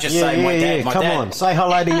 You can't just say my dad, my Come dad. on, say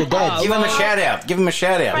hello to your dad. Give him a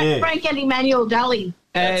shout-out. Frank and Emmanuel Daly.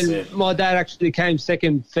 And my dad actually came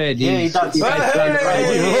second fed. Yeah, he does. Hey,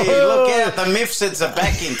 look out, the Mifsuds are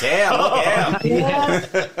back in town. Look out.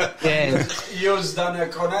 Yeah. Yours done a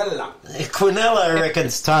Quinella. Quinella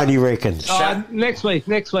reckons, Tony reckons. Next week.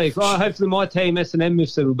 Hopefully my team, S&M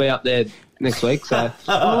Mifsud, will be up there next week. So,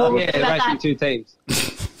 racing two teams.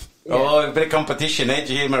 Oh, a bit of competition, eh? Did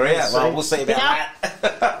you hear, Maria? Well, we'll see about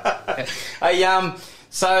that. Hey,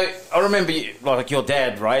 so I remember, your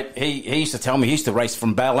dad, right? He used to tell me he used to race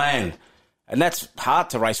from Balan, and that's hard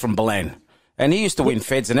to race from Balan. And he used to win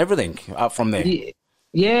feds and everything up from there.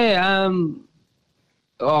 Yeah.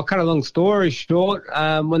 I'll cut a long story short.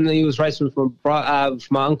 When he was racing with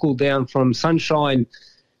my uncle down from Sunshine,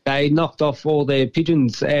 they knocked off all their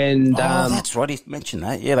pigeons, and that's right. He mentioned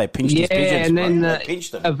that. Yeah, they pinched his pigeons. Yeah, and then they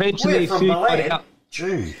pinched them. eventually, from Balan?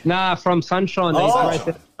 Nah, from Sunshine.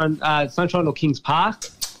 Sunshine or Kings Park.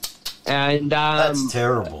 And that's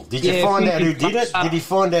terrible. Did you find out who did it? Did he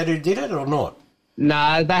find out who did it or not?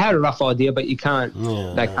 Nah, they had a rough idea, but you can't.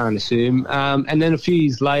 They can't assume. And then a few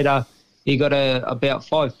years later, he got about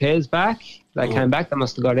 5 pairs back. They came back. They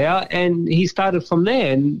must have got out, and he started from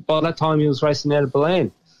there. And by that time, he was racing out of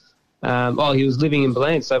Balan. He was living in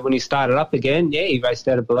Balan, so when he started up again, he raced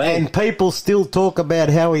out of Balan. And people still talk about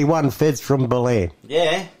how he won feds from Balan.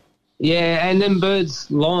 Yeah. Yeah, and them birds'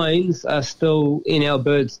 lines are still in our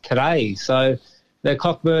birds today. So the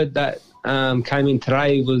cockbird that came in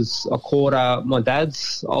today was a quarter my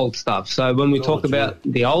dad's old stuff. So when we talk about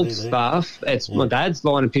the old stuff, it's my dad's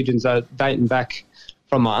line of pigeons are dating back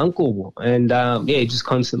from my uncle. And, he just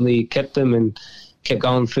constantly kept them and kept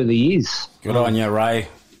going through the years. Good on you, Ray.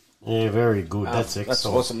 Yeah, very good. That's excellent. That's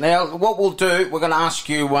awesome. Now, what we'll do, we're going to ask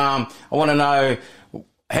you, I want to know,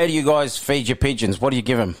 how do you guys feed your pigeons? What do you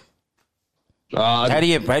give them? How do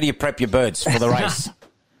you prep your birds for the race?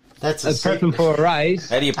 That's prep them for a race.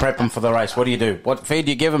 How do you prep them for the race? What do you do? What feed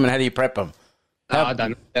do you give them, and how do you prep them? I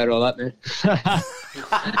don't know about all that, man.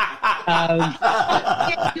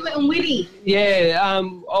 Do it and witty. Yeah,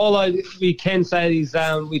 all we can say is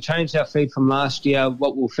we changed our feed from last year,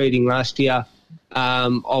 what we were feeding last year.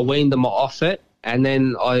 I weaned them off it, and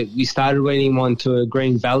then we started weaning them onto a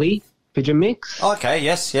Green Valley pigeon mix. Okay,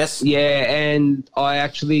 yes. Yeah, and I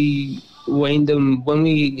actually weaned them when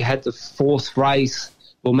we had the fourth race.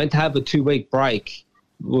 We were meant to have a 2-week break.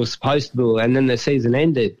 We were supposed to, and then the season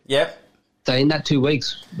ended. Yep. So in that 2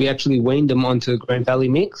 weeks, we actually weaned them onto a Green Valley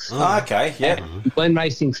mix. Oh, okay, yeah. When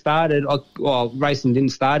racing started, racing didn't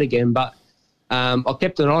start again, but I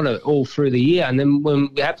kept it on it all through the year. And then when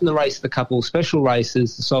we happened to race the couple of special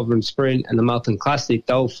races, the Sovereign Sprint and the Melton Classic,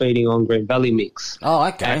 they were feeding on Green Valley mix. Oh,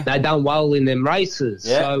 okay. And they done well in them races.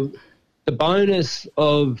 Yeah. So the bonus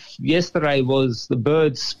of yesterday was the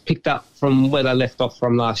birds picked up from where they left off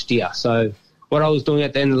from last year. So what I was doing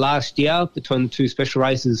at the end of last year between the two special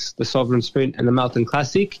races, the Sovereign Sprint and the Melton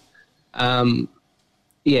Classic,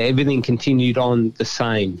 everything continued on the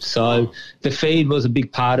same. So the feed was a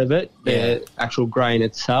big part of it, the actual grain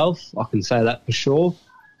itself, I can say that for sure.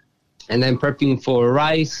 And then prepping for a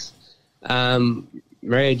race,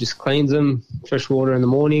 Maria just cleans them, fresh water in the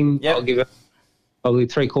morning. Yep. I'll give her probably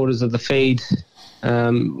 3/4 of the feed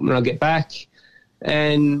when I get back.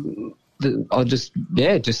 And I'll just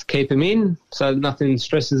keep them in so nothing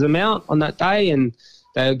stresses them out on that day, and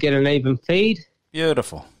they'll get an even feed.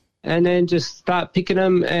 Beautiful. And then just start picking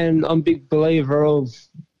them, and I'm a big believer of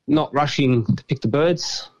not rushing to pick the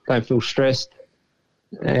birds. Don't feel stressed.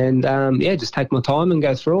 And, just take my time and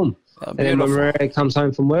go through them. Oh, and then when Maria comes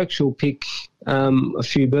home from work, she'll pick a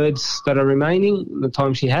few birds that are remaining the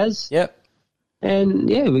time she has. Yep. And,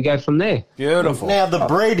 we go from there. Beautiful. Now, the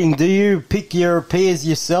breeding, do you pick your pairs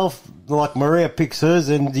yourself, like Maria picks hers,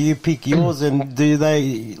 and do you pick yours, and do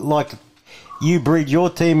they, like, you breed your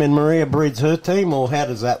team and Maria breeds her team, or how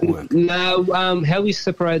does that work? No, how we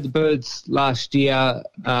separated the birds this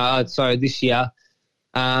year,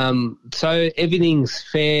 so everything's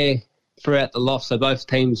fair throughout the loft, so both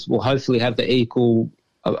teams will hopefully have the equal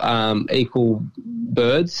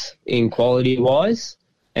birds in quality-wise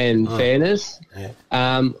and fairness. Yeah.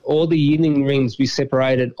 All the yearling rings we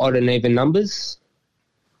separated odd and even numbers,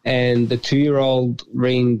 and the 2-year-old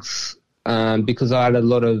rings, because I had a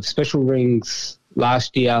lot of special rings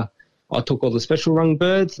last year, I took all the special rung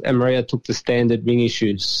birds, and Maria took the standard ring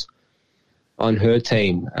issues on her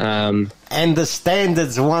team. And the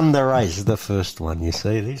standards won the race, the first one. You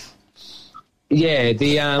see this? Yeah, it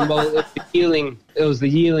was the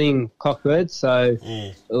yearling cockbird, so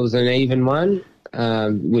it was an even one,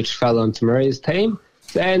 which fell onto Maria's team,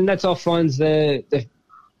 and that's often the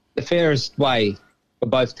fairest way for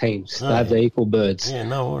both teams to have the equal birds. Yeah,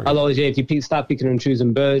 no worries. Otherwise, if you start picking and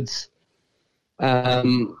choosing birds,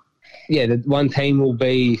 the one team will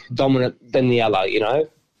be dominant than the other, you know?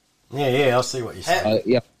 Yeah, I see what you're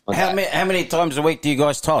saying. How many times a week do you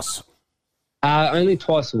guys toss? Only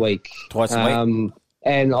twice a week. Twice a week?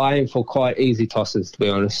 And I aim for quite easy tosses, to be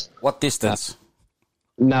honest. What distance?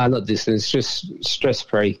 No, not distance, just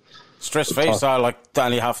stress-free. Stress-free, so like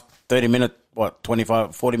only 30-minute, 25,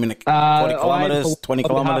 40-minute, 40 kilometres, 20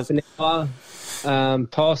 kilometres? Half an hour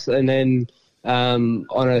toss, and then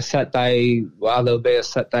on a Saturday, there'll be a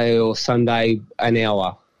Saturday or Sunday, an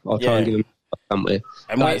hour. I'll try and give them somewhere.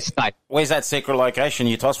 And where's that secret location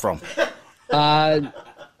you toss from?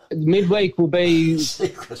 Midweek will be,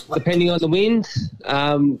 depending on the wind.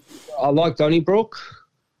 I like Donnybrook.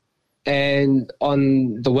 And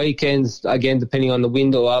on the weekends, again, depending on the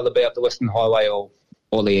wind, I'll either be up the Western Highway or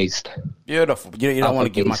the east. Beautiful. You don't want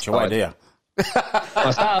to give much away, do you? No.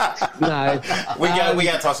 We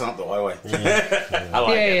go tossing up the highway.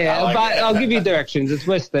 But I'll give you directions. It's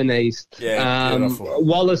west and east. Yeah, beautiful.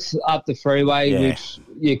 Wallace up the freeway, which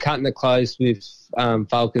you're cutting it close with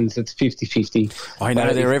Falcons. It's 50-50. I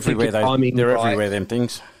know, they're everywhere. They're everywhere, them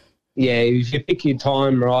things. Yeah, if you pick your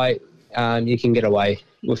time right, you can get away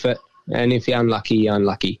with it. And if you're unlucky, you're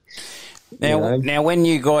unlucky. Now, when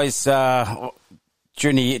you guys,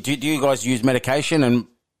 during the year, do you guys use medication, and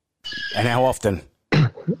how often?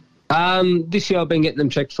 This year I've been getting them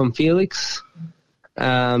checked from Felix.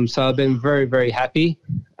 So I've been very, very happy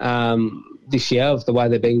this year of the way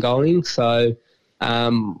they've been going. So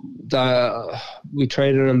we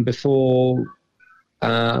treated them before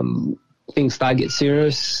things start to get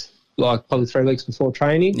serious, like probably 3 weeks before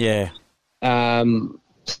training. Yeah.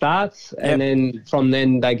 Starts, and then from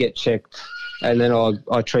then they get checked, and then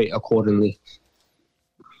I treat accordingly.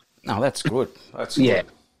 No, that's good. That's Yeah,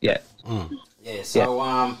 good. yeah. Yeah,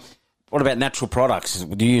 so what about natural products?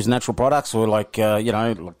 Do you use natural products or like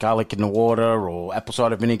garlic in the water or apple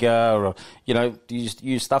cider vinegar or, do you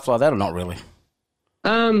use stuff like that or not really?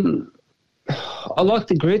 I like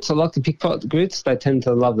the grits. I like the pickpocket grits. They tend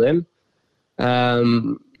to love them.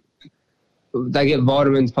 They get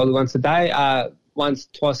vitamins probably once a day,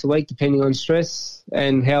 twice a week, depending on stress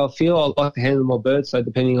and how I feel. I like to handle my birds, so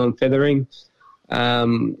depending on feathering,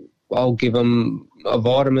 I'll give them a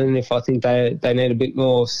vitamin if I think they need a bit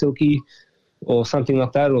more silky or something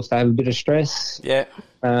like that, or if they have a bit of stress. Yeah.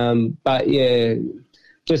 But, yeah,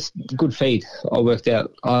 just good feed. I worked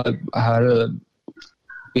out.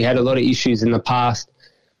 We had a lot of issues in the past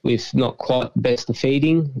with not quite the best of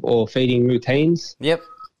feeding or feeding routines. Yep.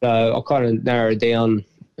 So I kind of narrowed down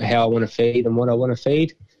how I want to feed and what I want to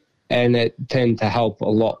feed, and it tended to help a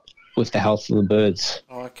lot with the health of the birds.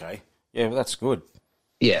 Oh, okay. Yeah, well, that's good.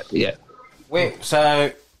 Yeah, yeah. Where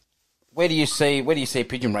do you see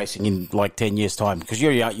pigeon racing in like 10 years' time? Because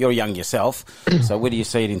you're young yourself, so where do you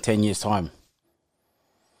see it in 10 years' time?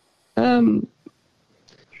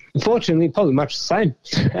 Unfortunately, probably much the same.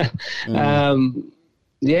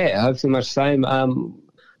 Yeah, hopefully much the same.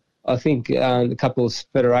 I think a couple of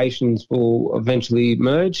federations will eventually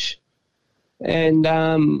merge, and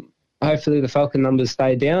hopefully the falcon numbers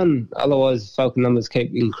stay down. Otherwise, falcon numbers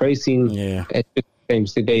keep increasing. Yeah. It just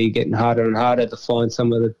seems to be getting harder and harder to find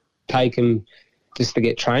somewhere to take them just to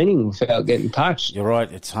get training without getting touched. You're right.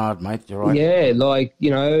 It's hard, mate. You're right. Yeah,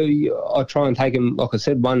 I try and take them, like I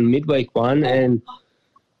said, one midweek one, and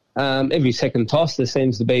every second toss there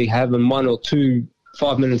seems to be having 1 or 2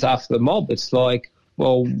 5 minutes after the mob. It's like,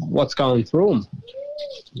 well, what's going through them?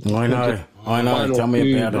 I know. Tell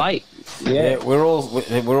me about late. it. Yeah, we're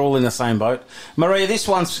all in the same boat. Maria, this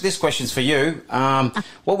question's for you.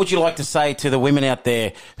 What would you like to say to the women out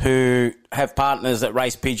there who have partners that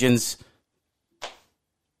race pigeons,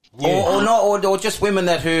 or just women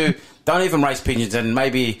who don't even race pigeons, and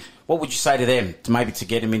maybe what would you say to them to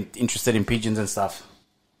get them interested in pigeons and stuff?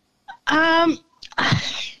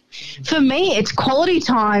 For me, it's quality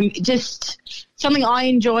time. Just something I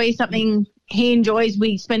enjoy, something he enjoys.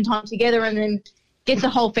 We spend time together, and then gets the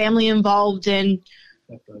whole family involved. And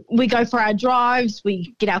we go for our drives.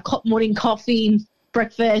 We get our morning coffee,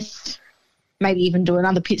 breakfast, maybe even do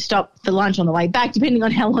another pit stop for lunch on the way back, depending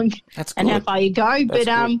on how long and how far you go. But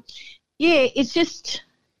yeah, it's just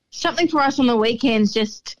something for us on the weekends.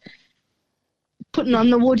 Just putting on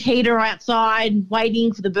the wood heater outside,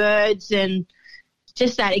 waiting for the birds, and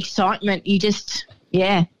just that excitement.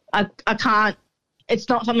 I can't. It's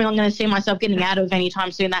not something I'm going to see myself getting out of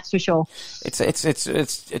anytime soon. That's for sure. It's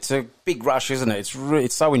a big rush, isn't it?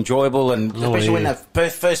 It's so enjoyable, and especially when that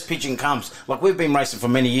first pigeon comes. Like we've been racing for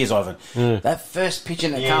many years, Ivan. That first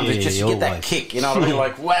pigeon that comes, it's just you get that kick. You know what I mean?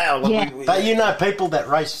 Like wow. But people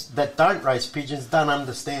that don't race pigeons don't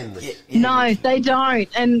understand this. No, they don't.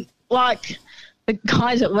 And like the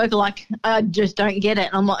guys at work are like, I just don't get it.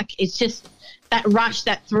 And I'm like, it's just that rush,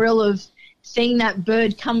 that thrill of seeing that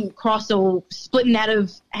bird come across or splitting out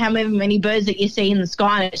of however many birds that you see in the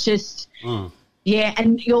sky. And it's just, and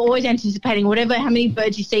you're always anticipating how many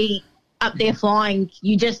birds you see up there flying,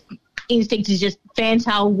 you just, instinct is just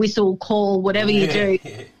fantail, whistle, call, whatever you do.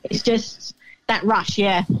 It's just that rush,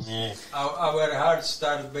 Our heart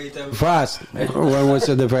started beating fast. When was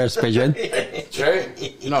the first pigeon? True.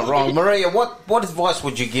 You're not wrong. Maria, what advice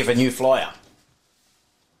would you give a new flyer?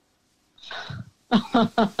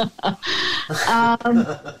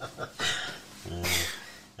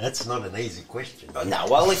 That's not an easy question. No,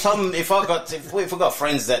 well, if we've got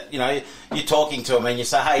friends that you're talking to them and you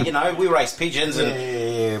say, hey, we race pigeons,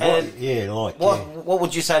 what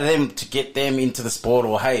would you say to them to get them into the sport,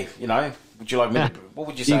 or hey, would you like me? What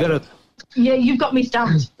would you say? Yeah, you've got me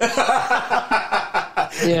stumped.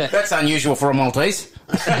 That's unusual for a Maltese.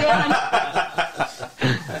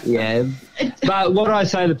 Yeah, but what I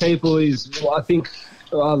say to people is, I think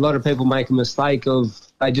a lot of people make a mistake of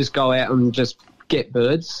they just go out and just get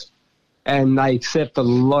birds, and they accept a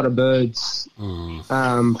lot of birds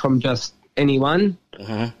from just anyone.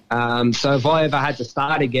 So if I ever had to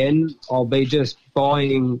start again, I'll be just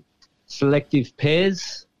buying selective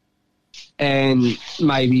pairs and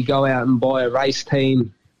maybe go out and buy a race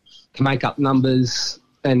team to make up numbers,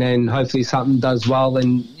 and then hopefully something does well,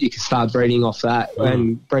 and you can start breeding off that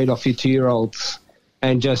and breed off your 2-year-olds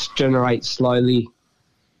and just generate slowly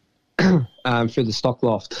through the stock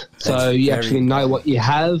loft. So you actually know what you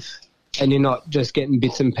have, and you're not just getting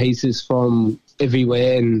bits and pieces from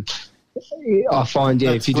everywhere. And I find,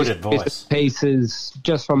 if you just get pieces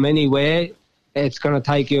just from anywhere, it's going to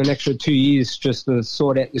take you an extra 2 years just to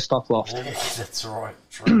sort out your stock loft. Yeah, that's right.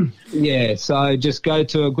 True. Yeah, so just go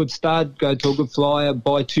to a good stud, go to a good flyer,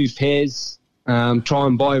 buy 2 pairs, try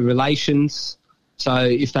and buy relations. So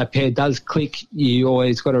if that pair does click, you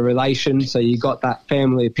always got a relation, so you got that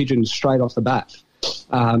family of pigeons straight off the bat.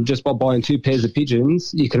 Just by buying 2 pairs of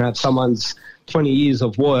pigeons, you can have someone's 20 years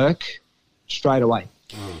of work straight away.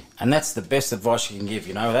 And that's the best advice you can give,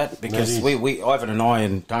 you know that? Because we Ivan and I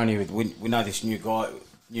and Tony, we know this new guy,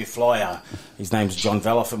 new flyer. His name's John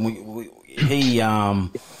Veloff, and he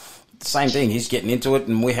same thing. He's getting into it,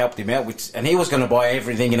 and we helped him out. And he was going to buy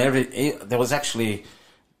everything, and there was actually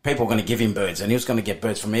people were going to give him birds, and he was going to get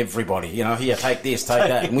birds from everybody. You know, here, take this, take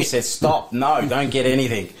that. And we said, stop, no, don't get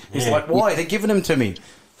anything. He's like, why? They're giving them to me.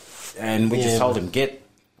 And we just told him, get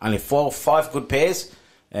only 4 or 5 good pairs.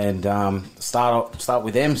 And start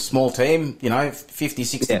with them, small team, 50,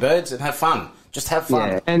 60 birds, and have fun. Just have fun.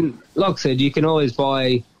 Yeah. And like I said, you can always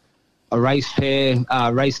buy a race pair,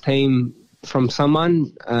 race team from someone.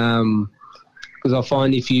 Because I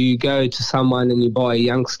find if you go to someone and you buy a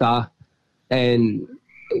youngster and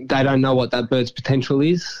they don't know what that bird's potential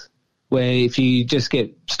is, where if you just get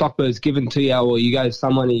stock birds given to you or you go to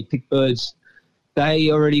someone and you pick birds, they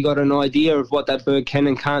already got an idea of what that bird can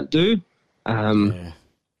and can't do.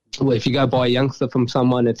 Well, if you go buy a youngster from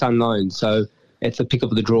someone, it's unknown, so it's a pick of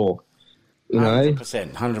the draw.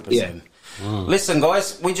 100%. Yeah. Listen,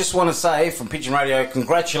 guys, we just want to say from Pigeon Radio,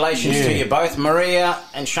 congratulations to you both, Maria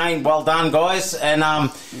and Shane. Well done, guys. And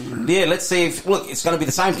let's see if it's going to be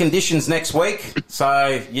the same conditions next week,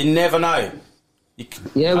 so you never know.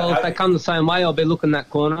 If they come the same way, I'll be looking that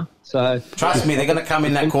corner. So trust me, they're going to come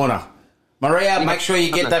in that corner. Maria, make sure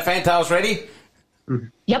you get that fantails ready.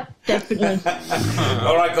 Yep, definitely.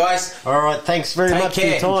 All right, guys. All right, thanks very much for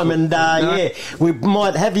your time. And, we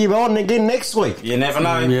might have you on again next week. You never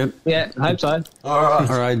know. Yeah, hope so. All right.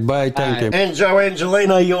 All right, bye. Thank you. And Joe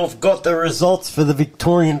Angelino, you've got the results for the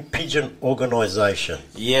Victorian Pigeon Organisation.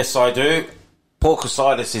 Yes, I do. Paul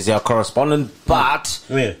Cosidas is our correspondent, but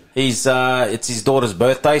it's his daughter's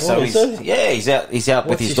birthday, so he's out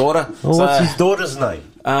with his daughter. What's his daughter's name?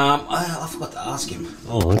 I forgot to ask him.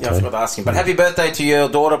 Oh, okay. I forgot to ask him. But happy birthday to your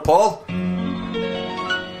daughter, Paul.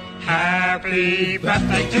 Happy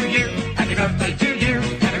birthday to you. Happy birthday to you.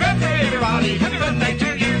 Happy birthday, everybody. Happy birthday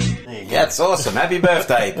to you. That's awesome. Happy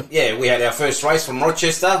birthday. Yeah, we had our first race from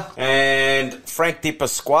Rochester, and Frank Di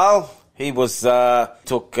Pasquale, he was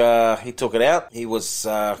took it out. He was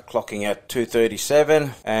clocking at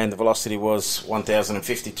 2:37, and the velocity was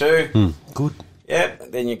 1,052. Good. Yeah.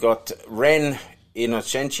 Then you got Ren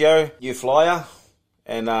Innocentio, new flyer,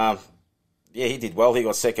 and he did well. He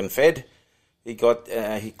got second fed. He clocked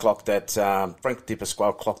at Frank Di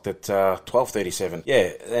Pasquale clocked at 12:37.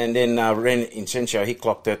 Yeah, and then Ren Innocentio, he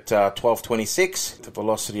clocked at 12:26, the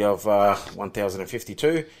velocity of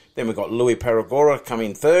 1,052. Then we got Louis Paragora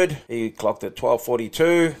coming third. He clocked at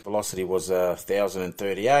 12:42. Velocity was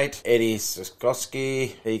 1,038. Eddie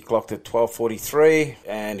Siskowski, he clocked at 12:43,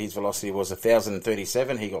 and his velocity was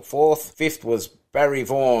 1,037. He got fourth. Fifth was Barry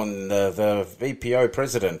Vaughan, the VPO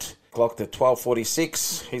president. Clocked at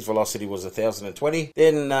 12:46. His velocity was 1,020.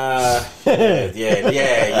 Then, I'm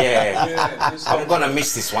gonna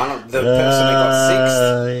miss this one. The person that got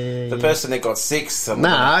sixth. The person that got sixth.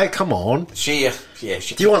 Come on. She. Do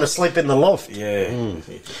you want to sleep in the loft? Yeah.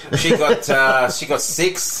 She got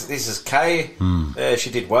sixth. This is Kay. She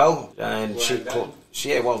did well, and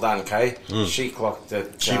well done, Kay. She clocked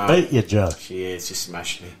at... She beat you, Joe. She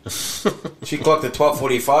smashed me. She clocked at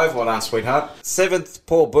 12:45. Well done, sweetheart. Seventh,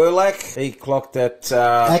 Paul Burlack. He clocked at...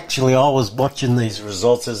 Actually, I was watching these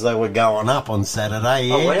results as they were going up on Saturday.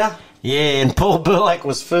 Yeah? Oh, were you? Yeah, and Paul Burlack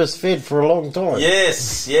was first fed for a long time.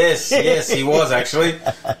 Yes, he was actually.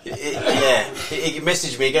 He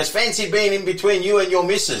messaged me. He goes, "Fancy being in between you and your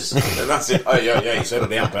missus." And I said, "Oh yeah, settle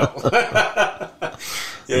down, pal."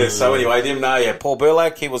 So anyway, Paul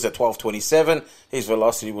Burlack, he was at 12:27. His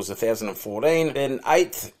velocity was 1,014. Then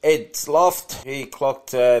eighth, Ed Sloft, he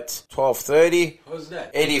clocked at 12:30. Who's that?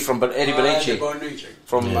 Eddie Bonici.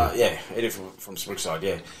 Eddie from Springside.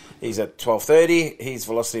 Yeah. He's at 12:30. His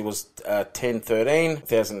velocity was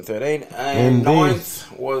 1,013. And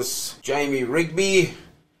ninth was Jamie Rigby.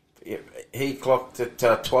 He clocked at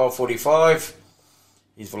 12:45.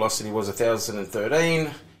 His velocity was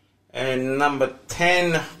 1,013. And number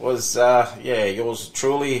 10 was, yours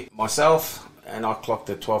truly, myself. And I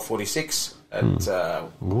clocked at 12:46 at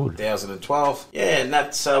 1,012. Yeah, and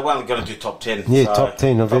that's, we're only going to do top 10. Yeah, so top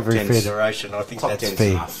 10 of every federation. I think top that's 10's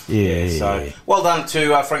fair. Enough. Yeah. Well done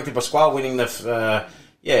to Frank Di Pasquale winning the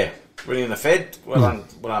Fed. Well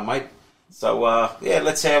done, mate. So,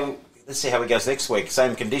 let's Let's see how he goes next week.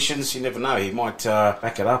 Same conditions, you never know. He might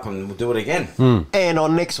back it up and we'll do it again. And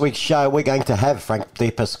on next week's show, we're going to have Frank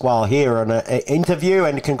De Pasquale here on an interview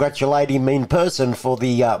and congratulate him in person for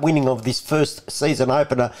the winning of this first season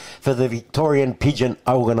opener for the Victorian Pigeon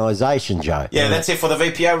Organisation, Joe. Yeah, that's it for the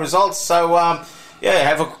VPO results. So,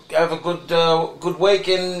 have a good week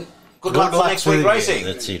and good luck for next week racing.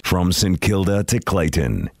 That's it. From St Kilda to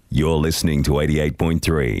Clayton, you're listening to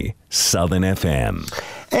 88.3 Southern FM.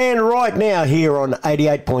 And right now here on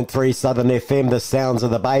 88.3 Southern FM, the sounds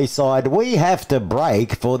of the Bayside, we have to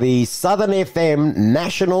break for the Southern FM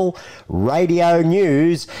National Radio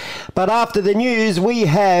News. But after the news, we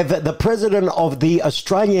have the President of the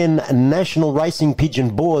Australian National Racing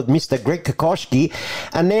Pigeon Board, Mr. Greg Kokoschky,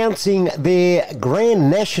 announcing their Grand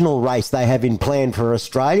National race they have in plan for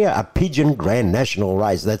Australia, a Pigeon Grand National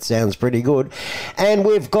race. That sounds pretty good. And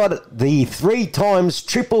we've got the 3 times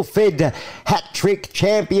triple fed hat-trick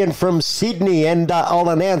champion from Sydney, and I'll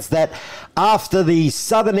announce that after the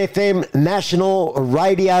Southern FM National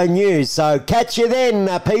Radio News. So catch you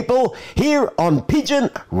then, people, here on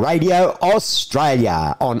Pigeon Radio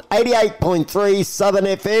Australia on 88.3 Southern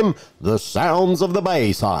FM, the sounds of the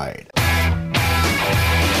Bayside.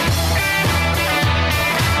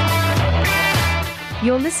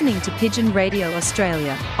 You're listening to Pigeon Radio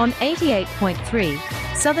Australia on 88.3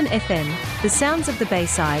 Southern FM, the sounds of the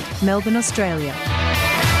Bayside, Melbourne, Australia.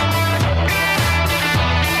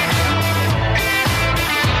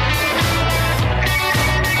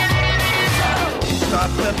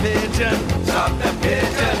 Stop the pigeon, stop the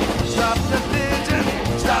pigeon, stop the pigeon,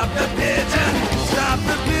 stop the pigeon, stop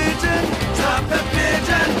the pigeon, stop the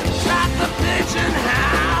pigeon, stop the pigeon,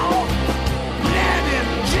 how? Nab him,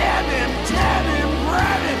 jab him, tab him,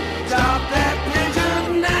 grab him, stop that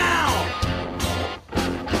pigeon now!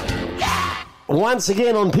 Once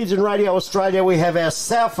again on Pigeon Radio Australia, we have our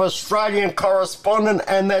South Australian correspondent,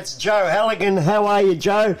 and that's Joe Halligan. How are you,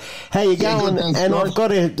 Joe? How you going? Good, thanks, and guys.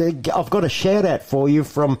 I've got a shout out for you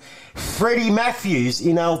from Freddie Matthews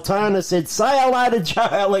in Altona. Said, say hello to Joe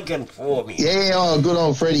Halligan for me. Yeah, good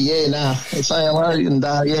old Freddie. Yeah, say hello and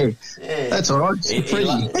yeah, that's all right.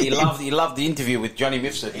 He loved the interview with Johnny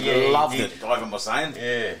Mifsud. He loved it. Ivan was saying.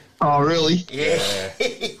 Yeah. Oh, really? Yeah.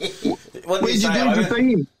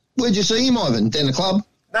 Where'd you see him, Ivan? Down the club?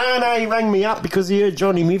 No, he rang me up because he heard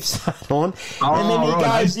Johnny Mifsud on, and then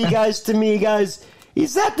he goes to me, he goes,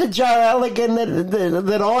 is that the Joe Halligan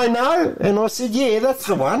that I know? And I said, yeah, that's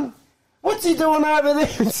the one. What's he doing over there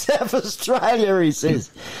in South Australia, he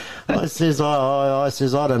says. I says, I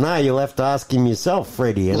don't know, you'll have to ask him yourself,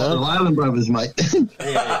 Freddie, you know. The Leyland brothers, mate.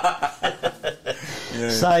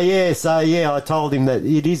 So I told him that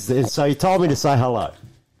it is, and so he told me to say hello.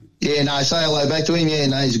 Yeah, no, say hello back to him. Yeah,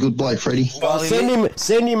 no, he's a good bloke, Freddie. Well,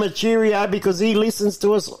 send him a cheerio because he listens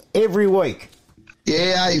to us every week.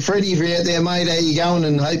 Yeah, hey, Freddie, if you're out there, mate, how you going?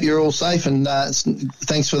 And hope you're all safe. And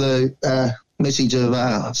thanks for the message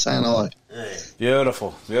of saying hello.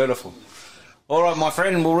 Beautiful. All right, my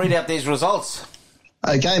friend, we'll read out these results.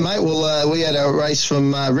 Okay, mate. Well, we had a race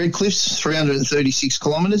from Redcliffs, 336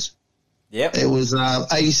 kilometres. Yep. It was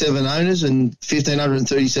 87 owners and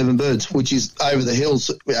 1,537 birds, which is over the hills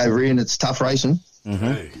over here, and it's tough racing.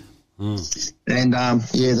 Mm-hmm. And,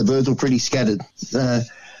 the birds were pretty scattered.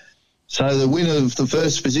 So the winner of the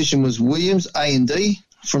first position was Williams, A&D,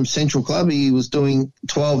 from Central Club. He was doing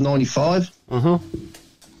 12.95. Mm-hmm.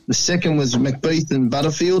 The second was McBeath and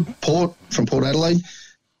Butterfield, from Port Adelaide.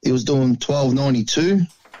 He was doing 12.92.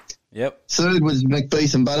 Yep. Third was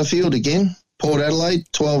McBeath and Butterfield again. Port Adelaide,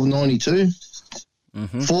 12.92.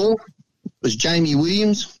 Mm-hmm. 4 was Jamie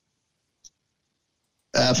Williams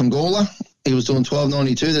from Gawler. He was doing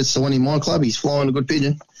 12.92. That's the one in my club. He's flying a good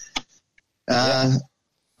pigeon.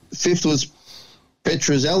 5th was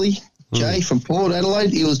Petruzzelli, Jay from Port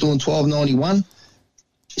Adelaide. He was doing 12.91.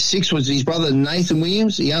 6th was his brother Nathan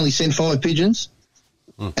Williams. He only sent 5 pigeons.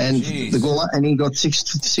 And the Gawler, and he got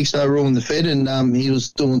 6th overall in the Fed, and he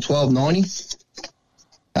was doing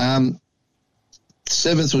 12.90.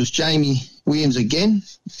 7th was Jamie Williams again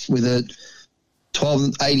with a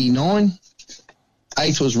 12.89.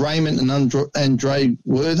 8th was Raymond and Andre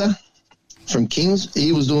Werther from Kings.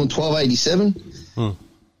 He was doing 12.87.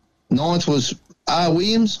 9th was R.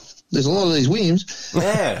 Williams. There's a lot of these Williams.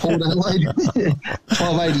 Yeah. Port Adelaide,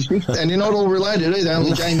 12.86. And they're not all related either,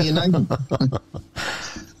 only Jamie and Nathan.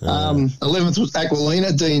 11th was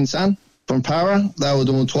Aquilina, Dean Son from Para. They were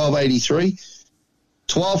doing 12.83.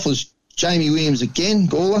 12th was Jamie Williams again,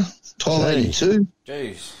 Gawler, 12.82.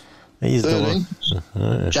 Jeez.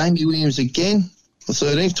 13th, Jamie Williams again, the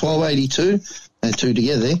 13th, 12.82. They're 2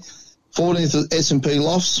 together there. 14th was S&P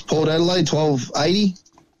Lofts, Port Adelaide, 12.80.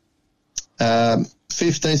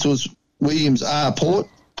 15th was Williams R. Port.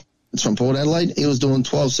 It's from Port Adelaide. He was doing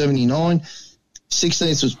 12.79.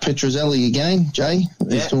 16th was Petrozelli again, Jay.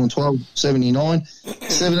 He's doing 12.79.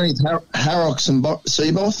 17th, Harrocks and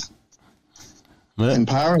Seaboth. In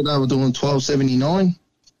Para, they were doing 12.79.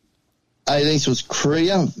 18th was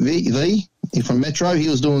Korea V from Metro. He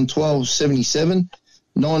was doing 12.77.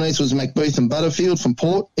 19th was McBeath and Butterfield from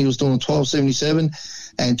Port. He was doing 12.77.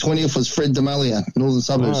 And 20th was Fred D'Amalia, Northern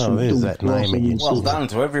Suburbs. Oh, there's that name again. Well done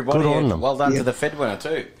to everybody. Good on them. Well done to the Fed winner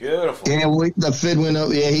too. Beautiful. Yeah, the Fed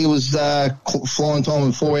winner, he was flying time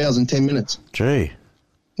in 4 hours and 10 minutes. Gee.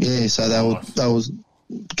 Yeah, so that was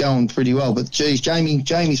going pretty well. But, geez,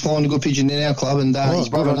 Jamie's flying a good pigeon in our club, and his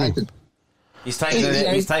brother Nathan. He's taking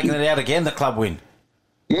it out again, the club win.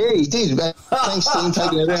 Yeah, he did. But thanks to him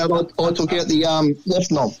taking it out, I took out the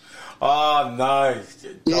left knob. Oh, no.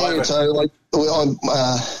 Yeah, so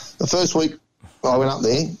the first week I went up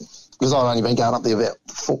there, because I've only been going up there about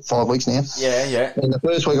 5 weeks now. Yeah. And the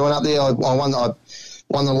first week I went up there, I won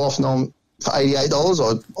the loft knob for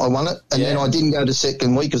 $88. I won it. And then I didn't go the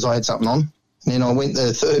second week because I had something on. And then I went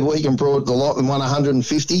the third week and brought the lot and won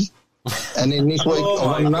 150. And then this week I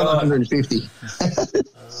won another 150.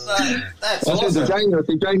 That's I said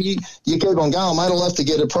to Jamie, you keep on going, mate. I'll have to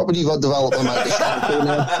get a property developer, mate.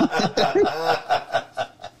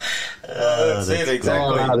 That's it,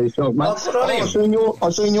 exactly.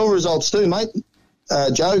 I've seen your results too, mate.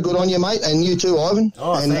 Joe, good on you, mate. And you too, Ivan.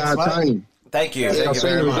 Oh, and thanks, mate. Tony. Thank you. Yeah, Thank I've you seen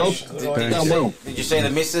very the much. results. Did you see the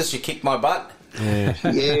missus? She kicked my butt. Yeah.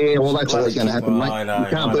 Yeah, well, that's always going to happen, mate. I know, you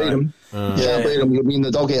can't beat them. Yeah. You can't beat them. You'll be in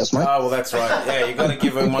the doghouse, mate. Oh, well, that's right. Yeah, you've got to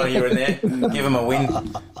give him one here and there. Give him a win.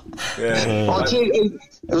 Yeah. Oh, it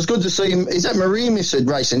was good to see him. Is that Maria Missed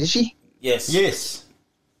racing, is she? Yes.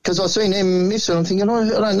 Because I seen him miss it. I'm thinking, I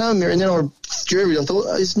don't know Maria. And then I drew it. I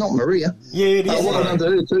thought, it's not Maria. Yeah, it is. Well done to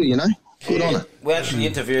her too, you know. Good on her. We actually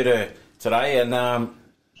interviewed her today, and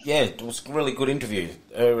it was a really good interview.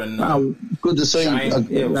 Her and good to see. Shane.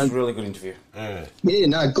 It was a really good interview. Yeah,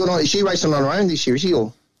 no, good on. Is she racing on her own this year? Is she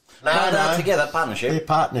or? No, together, partnership. They're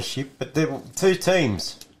partnership, but they're two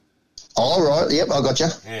teams. Oh, right. Yep, I got you.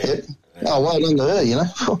 Yeah. Yep. Oh, well done to her, you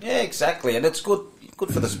know. Yeah, exactly, and it's good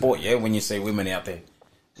for the sport. Yeah, when you see women out there,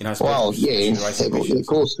 you know. Well, yeah, of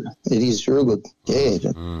course, it is real good. Yeah,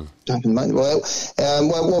 jumping, mate. Well,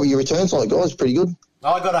 what were your returns like, guys? Pretty good.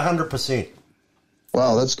 I got 100%.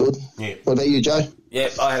 Wow, that's good. Yeah. What about you, Joe? Yeah,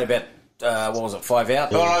 I had about 5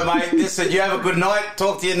 out. All right, mate. Listen, you have a good night.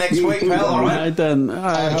 Talk to you next week, pal. All right. Then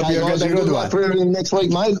I hope you get a good one. For everything next week,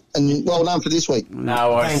 mate, and well done for this week.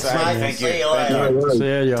 No worries. Thanks, mate. Thank you. See you later.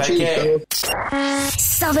 See you. Take care.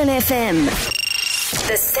 Southern FM.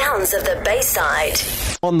 The sounds of the Bayside.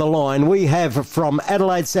 On the line, we have from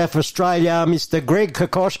Adelaide, South Australia, Mr. Greg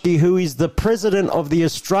Kokoschke, who is the president of the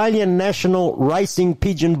Australian National Racing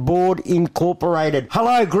Pigeon Board Incorporated.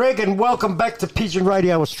 Hello, Greg, and welcome back to Pigeon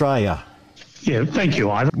Radio Australia. Yeah, thank you,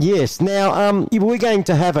 Ivan. Yes. Now, we're going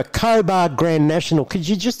to have a Cobar Grand National. Could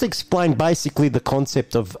you just explain basically the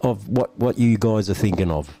concept of what you guys are thinking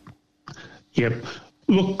of? Yep.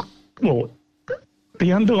 Look, well,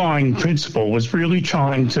 the underlying principle was really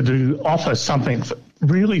trying to offer something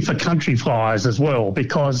really for country flyers as well,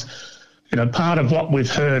 because, you know, part of what we've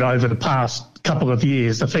heard over the past couple of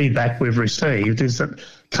years, the feedback we've received is that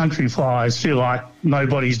country flyers feel like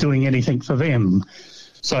nobody's doing anything for them.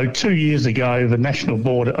 So 2 years ago, the National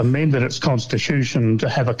Board amended its constitution to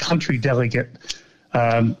have a country delegate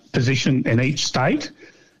position in each state.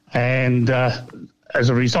 And as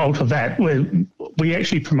a result of that, we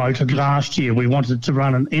actually promoted last year. We wanted to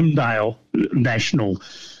run an MDale National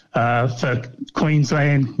for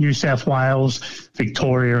Queensland, New South Wales,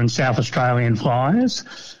 Victoria and South Australian flyers.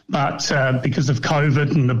 But because of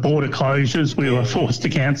COVID and the border closures, we were forced to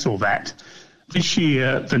cancel that. This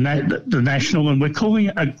year, the National, and we're calling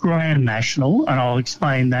it a Grand National, and I'll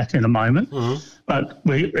explain that in a moment, but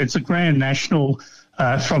it's a Grand National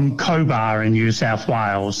from Cobar in New South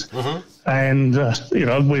Wales. And, you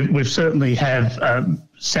know, we've certainly have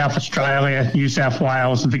South Australia, New South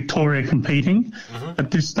Wales and Victoria competing. At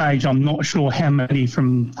this stage, I'm not sure how many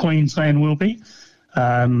from Queensland will be.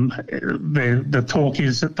 The talk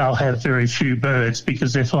is that they'll have very few birds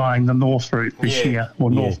because they're flying the north route this year, or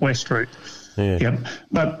northwest route. Yep.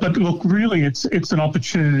 But look, really, it's an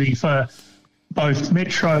opportunity for both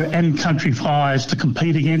metro and country flyers to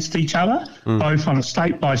compete against each other, both on a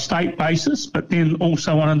state-by-state basis, but then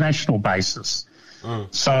also on a national basis.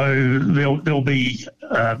 So there'll be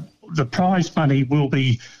the prize money will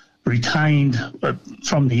be retained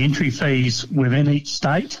from the entry fees within each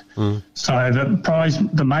state. So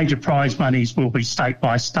the major prize monies will be state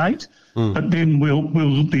by state. but then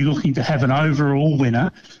we'll be looking to have an overall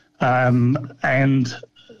winner, and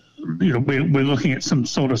we're looking at some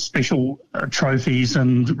sort of special trophies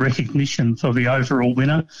and recognition for the overall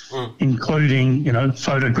winner, including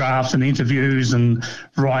photographs and interviews and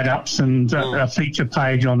write-ups and a feature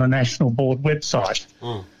page on the National Board website.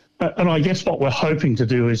 And I guess what we're hoping to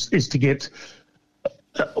do is to get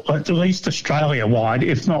at least Australia-wide,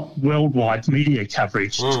 if not worldwide, media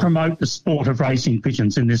coverage to promote the sport of racing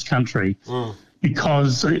pigeons in this country.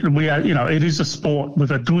 Because we are, it is a sport with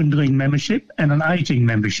a dwindling membership and an ageing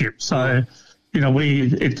membership. So, we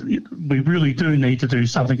really do need to do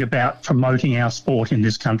something about promoting our sport in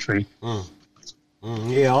this country.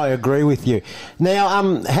 Yeah, I agree with you.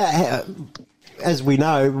 Now, as we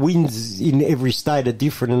know, wins in every state are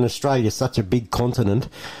different, and Australia is such a big continent.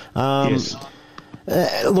 Yes.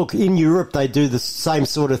 Look, in Europe they do the same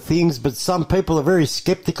sort of things, but some people are very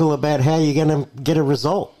sceptical about how you're going to get a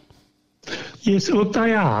result. Yes, look,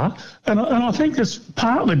 they are. And I think it's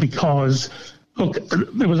partly because, look,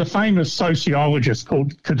 there was a famous sociologist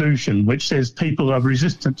called Kadushin, which says people are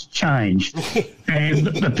resistant to change. And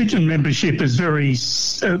the pigeon membership is very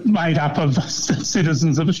made up of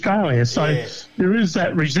citizens of Australia. So there is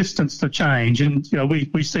that resistance to change. And,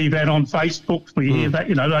 we see that on Facebook. We hear that,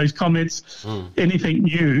 those comments. Anything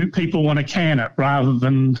new, people want to can it rather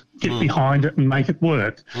than get behind it and make it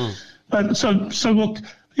work. And so look,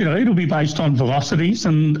 it'll be based on velocities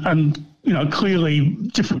and clearly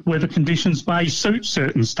different weather conditions may suit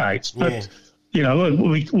certain states. But,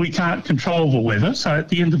 we can't control the weather. So at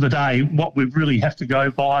the end of the day, what we really have to go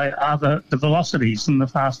by are the velocities and the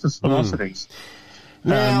fastest velocities.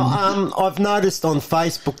 Now, I've noticed on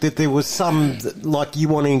Facebook that there was some, like you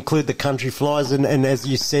want to include the country flies, and as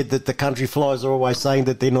you said, that the country flies are always saying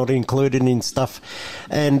that they're not included in stuff.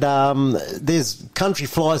 And there's country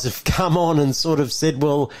flies have come on and sort of said,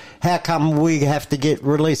 well, how come we have to get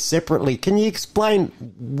released separately? Can you explain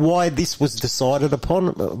why this was decided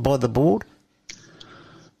upon by the board?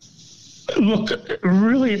 Look,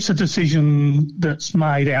 really it's a decision that's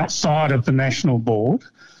made outside of the national board.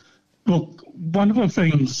 Look, one of the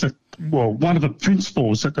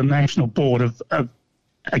principles that the National Board have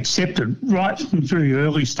accepted right from very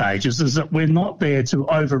early stages is that we're not there to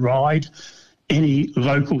override any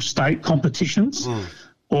local state competitions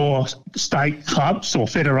or state clubs or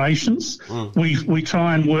federations. We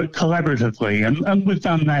try and work collaboratively, and we've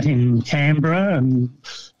done that in Canberra and,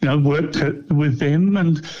 worked with them.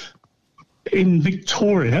 And in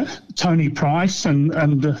Victoria, Tony Price and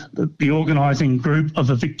the organising group of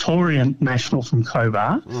the Victorian National from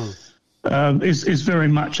Cobar is very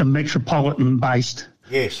much a metropolitan-based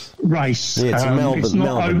race. Yeah, it's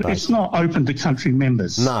Melbourne. It's not open to country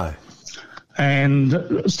members. No.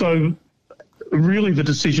 And so really the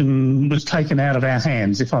decision was taken out of our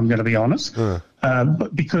hands, if I'm going to be honest,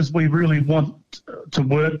 but because we really want to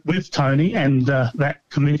work with Tony and that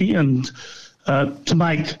committee and to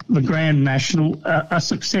make the Grand National a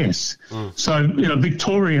success. So,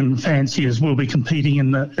 Victorian fanciers will be competing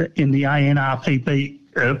in the ANRPB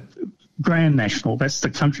Grand National. That's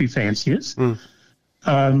the country fanciers.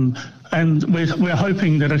 And we're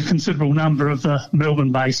hoping that a considerable number of the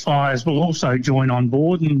Melbourne-based flyers will also join on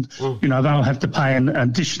board, and they'll have to pay an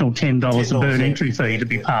additional $10 a bird entry fee to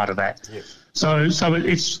be part of that. So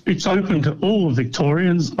it's open to all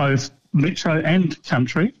Victorians, both metro and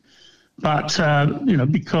country. But,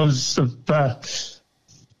 because of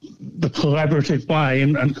the collaborative way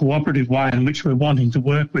and cooperative way in which we're wanting to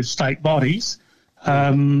work with state bodies,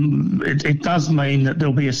 it does mean that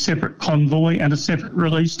there'll be a separate convoy and a separate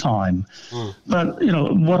release time. But,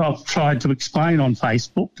 what I've tried to explain on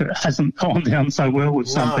Facebook, it hasn't gone down so well with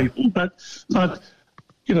some people, but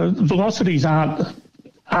velocities aren't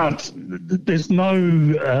there's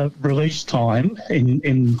no release time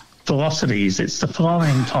in velocities. It's the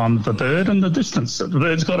flying time of the bird and the distance that the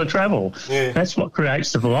bird's got to travel. That's what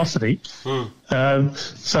creates the velocity. There'll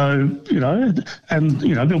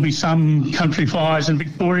be some country flyers in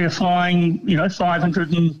Victoria flying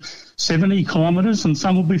 570 kilometres, and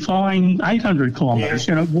some will be flying 800 kilometres.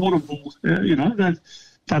 Waterbull, they've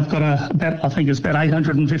got I think it's about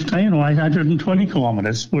 815 or 820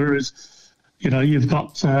 kilometres, whereas you've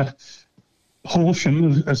got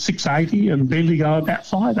Horsham 680 and Bendigo about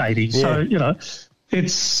 580. So,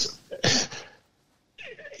 is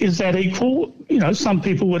that equal? Some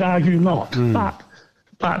people would argue not.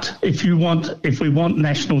 But if we want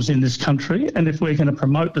nationals in this country, and if we're going to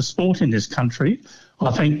promote the sport in this country,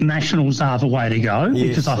 I think nationals are the way to go,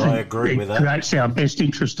 because I think it creates our best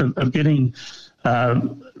interest of getting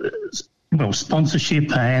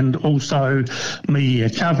sponsorship and also media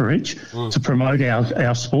coverage to promote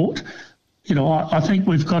our sport. You know, I think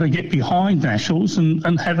we've got to get behind nationals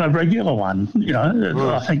and have a regular one. You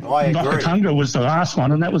know, I think Nokatunga was the last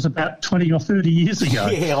one, and that was about 20 or 30 years ago.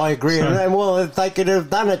 Yeah, I agree. And well, if they could have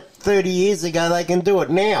done it 30 years ago, they can do it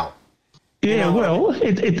now. Yeah, well,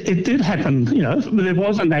 it did happen. You know, there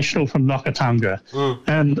was a national from Nokatunga,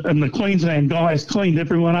 and the Queensland guys cleaned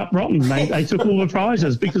everyone up rotten. They took all the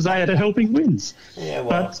prizes because they had a helping wins. Yeah,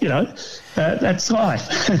 well. But, you know, that's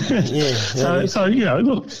life. So, you know,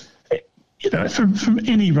 look, you know, from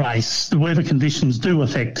any race, the weather conditions do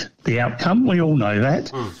affect the outcome. We all know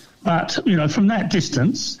that. But, you know, from that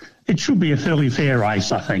distance, it should be a fairly fair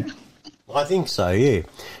race, I think. I think so, yeah.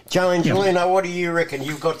 Joe Angelino, what do you reckon?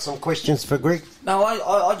 You've got some questions for Greg? No,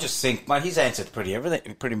 I just think, mate, he's answered pretty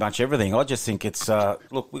much everything. I just think it's,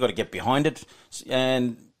 look, we've got to get behind it.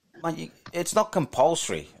 And, mate, it's not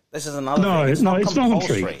compulsory. This is another thing. It's not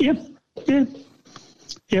compulsory.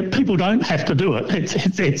 Yeah, people don't have to do it.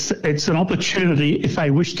 It's an opportunity if they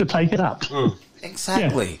wish to take it up.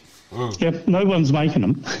 Exactly. Yep, no one's making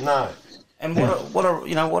them. No. And what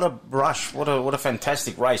a rush, what a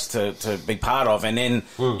fantastic race to be part of, and then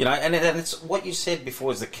you know, and it's what you said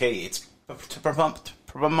before is the key. It's to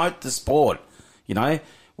promote the sport. You know,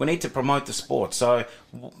 we need to promote the sport. So,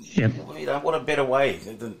 you know, what a better way?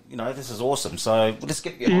 You know, this is awesome. So let's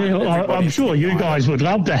get behind it. I'm sure you guys would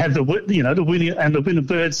love to have the winner and the winner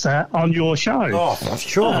birds on your show. Oh, I'm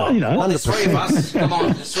sure. You know, well, there's three of us. Come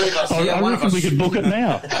on, there's three of us here. I reckon we could book it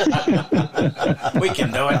now. We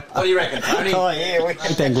can do it. What do you reckon, Tony? Oh, yeah, we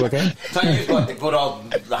can. Tony, you've got the good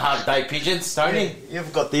old hard day pigeons, Tony.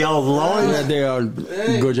 You've got the old line. Yeah, they are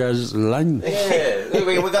good as line. Yeah,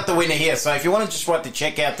 we got the winner here. So if you want to just write the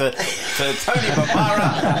check out to Tony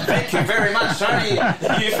Papara, thank you very much, Tony.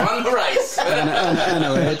 You've won the race.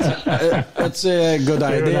 Anyway, it's a good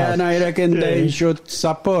idea, and I reckon they should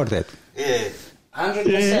support it. Yeah, 100%.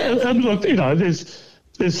 Yeah, and look, you know, there's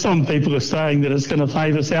some people are saying that it's going to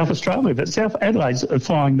favour South Australia, but South Adelaide's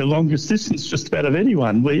flying the longest distance just about of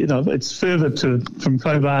anyone. You know, it's further from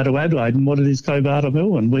Cobar to Adelaide than what it is Cobar to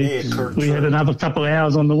Melbourne. We had another couple of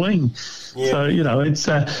hours on the wing. Yeah. So, you know, it's...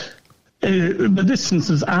 the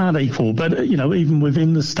distances aren't equal, but, you know, even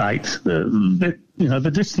within the state,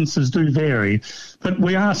 the distances do vary. But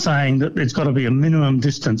we are saying that it's got to be a minimum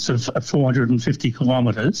distance of 450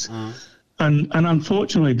 kilometres. And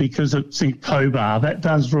unfortunately, because it's in Cobar, that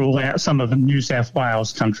does rule out some of the New South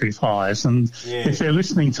Wales country flyers. And if they're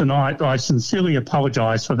listening tonight, I sincerely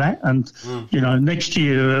apologise for that. And, you know, next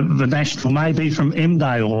year the national may be from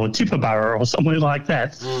Emdale or Tibooburra or somewhere like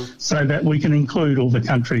that, so that we can include all the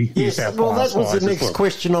country New South Wales. Well, that was the next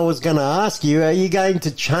question I was going to ask you. Are you going to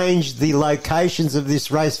change the locations of this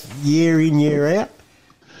race year in, year out?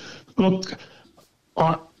 Look,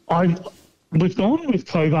 we've gone with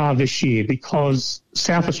Cobar this year because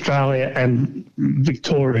South Australia and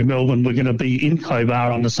Victoria, Melbourne, were going to be in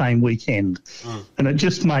Cobar on the same weekend. And it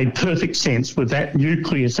just made perfect sense with that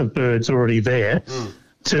nucleus of birds already there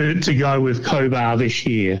to go with Cobar this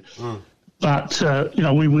year. But, you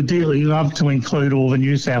know, we would dearly love to include all the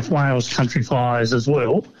New South Wales country flyers as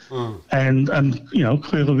well. And you know,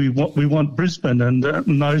 clearly we want Brisbane and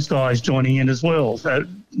those guys joining in as well,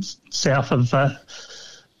 south of...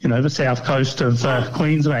 you know, the south coast of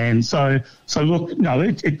Queensland. So look, no,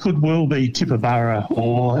 it could well be Tibooburra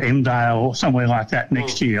or Emdale or somewhere like that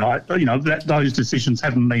next year. You know, those decisions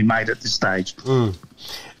haven't been made at this stage.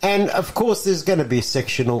 And, of course, there's going to be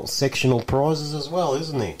sectional prizes as well,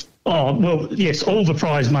 isn't there? Oh, well, yes, all the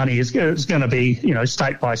prize money is going to be, you know,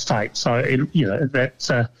 state by state. So,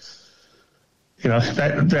 the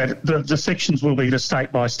sections will be the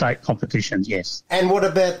state-by-state competitions, yes. And what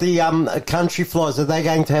about the country flies? Are they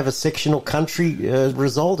going to have a sectional country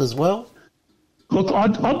result as well? Look,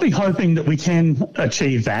 I'd be hoping that we can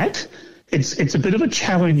achieve that. It's a bit of a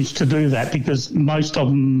challenge to do that because most of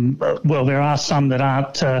them, there are some that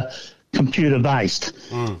aren't computer-based.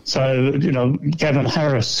 So, you know, Gavin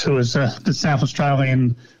Harris, who is the South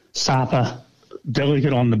Australian SAPA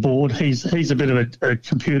delegate on the board, he's a bit of a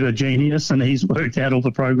computer genius and he's worked out all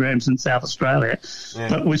the programs in South Australia.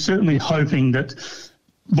 But we're certainly hoping that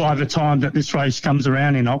by the time that this race comes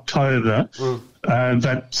around in October,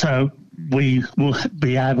 that we will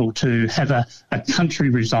be able to have a country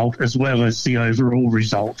result as well as the overall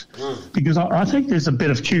result. Because I think there's a bit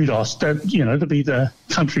of kudos that, you know, to be the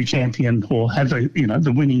country champion or have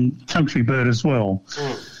the winning country bird as well.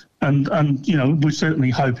 And you know, we're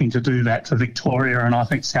certainly hoping to do that for Victoria and I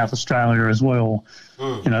think South Australia as well.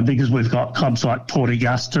 You know, because we've got clubs like Port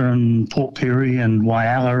Augusta and Port Pirie and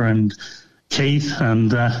Whyalla and Keith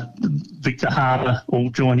and Victor Harbour all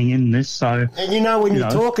joining in this. So, and when you're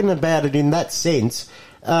talking about it in that sense,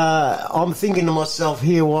 I'm thinking to myself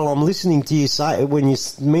here while I'm listening to you say, when you're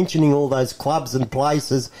mentioning all those clubs and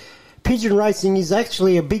places, pigeon racing is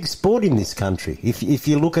actually a big sport in this country, if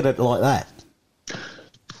you look at it like that.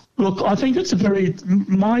 Look, I think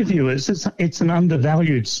my view is it's an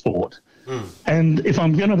undervalued sport. And if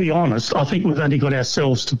I'm going to be honest, I think we've only got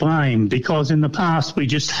ourselves to blame, because in the past we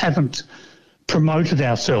just haven't promoted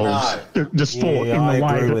ourselves, the sport, in the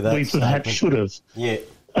way that we perhaps should have. Yeah.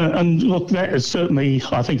 And look, that is certainly,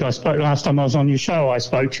 I think I spoke last time I was on your show, I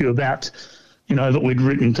spoke to you about, that we'd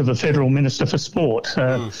written to the Federal Minister for Sport,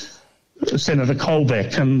 Senator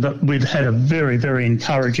Colbeck, and that we'd had a very, very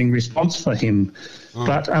encouraging response for him.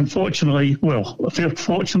 But unfortunately,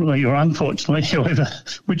 fortunately or unfortunately,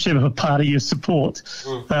 whichever party you support,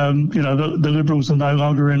 the Liberals are no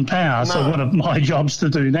longer in power. So one of my jobs to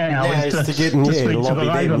do now is to speak to the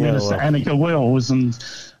Labor Minister, Annika Wells, and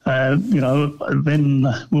then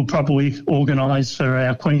we'll probably organise for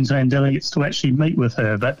our Queensland delegates to actually meet with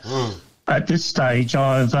her. But at this stage,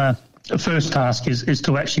 the first task is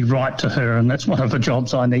to actually write to her, and that's one of the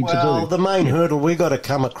jobs I need to do. Well, the main hurdle we've got to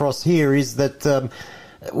come across here is that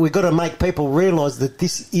we've got to make people realise that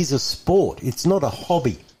this is a sport. It's not a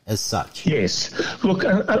hobby as such. Yes. Look,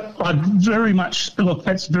 that's very much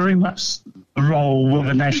the role where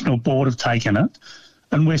the National Board have taken it,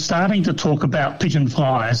 and we're starting to talk about pigeon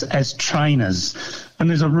flyers as trainers, and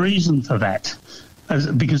there's a reason for that.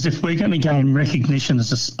 Because if we're going to gain recognition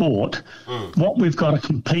as a sport, what we've got to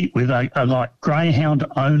compete with are like greyhound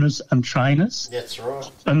owners and trainers. That's right.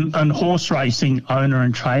 And horse racing owner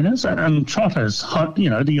and trainers, and trotters,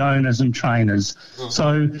 the owners and trainers.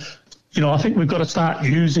 So, I think we've got to start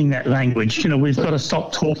using that language. We've got to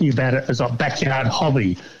stop talking about it as a backyard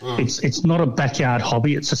hobby. It's not a backyard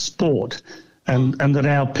hobby, it's a sport. And that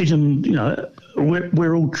our pigeon,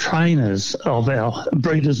 we're all trainers of our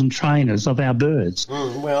breeders and trainers of our birds.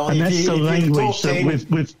 And that's the language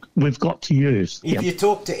that we've got to use. If you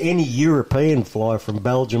talk to any European flyer from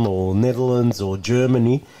Belgium or Netherlands or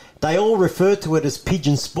Germany, they all refer to it as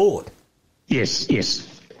pigeon sport. Yes.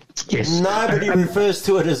 Nobody refers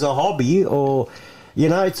to it as a hobby or...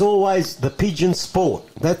 it's always the pigeon sport.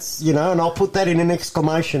 That's, and I'll put that in an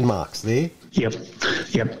exclamation marks there. Yep.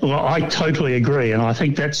 Well, I totally agree, and I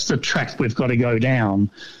think that's the track we've got to go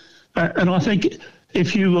down. And I think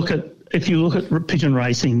if you look at pigeon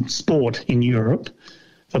racing sport in Europe,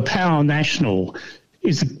 the Power National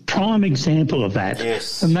is a prime example of that.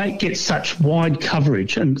 Yes. And that gets such wide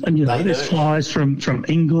coverage. And there's flyers from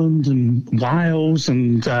England and Wales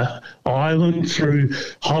and Ireland through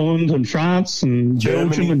Holland and France and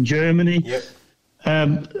Belgium and Germany. Yep.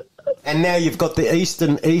 And now you've got the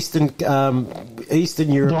Eastern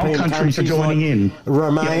European countries are joining in.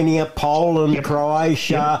 Romania, Poland,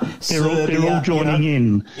 Croatia, Serbia. They're all joining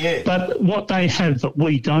in. Yeah. But what they have that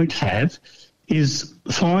we don't have is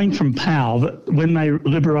flying from POW, that when they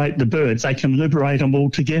liberate the birds, they can liberate them all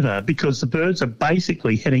together, because the birds are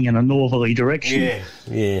basically heading in a northerly direction.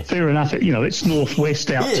 Yeah. Fair enough. It's northwest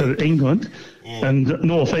out to England and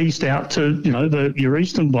northeast out to your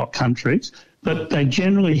Eastern Bloc countries. But they're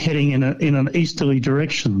generally heading in an easterly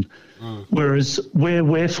direction, whereas where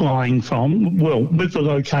we're flying from, with the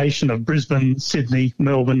location of Brisbane, Sydney,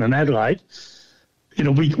 Melbourne and Adelaide,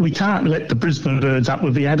 we can't let the Brisbane birds up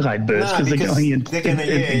with the Adelaide birds because they're going in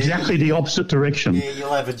exactly the opposite direction. Yeah,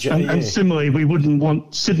 you'll have and similarly, we wouldn't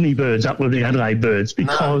want Sydney birds up with the Adelaide birds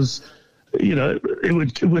because,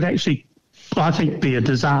 it would actually, I think, be a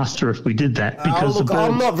disaster if we did that. Because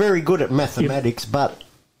I'm not very good at mathematics, but...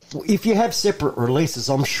 if you have separate releases,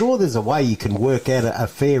 I'm sure there's a way you can work out a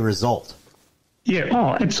fair result.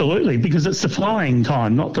 Yeah, absolutely, because it's the flying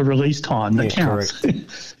time, not the release time that counts.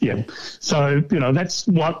 Correct. So, that's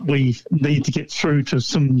what we need to get through to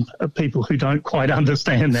some people who don't quite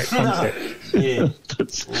understand that concept.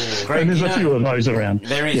 Greg, and there's a few of those around.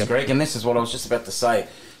 There is, Greg, and this is what I was just about to say.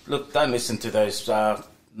 Look, don't listen to those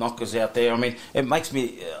knockers out there. I mean, it makes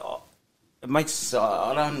me... I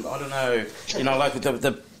don't know, like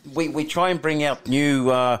we try and bring out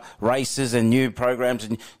new races and new programs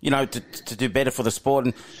and, to do better for the sport.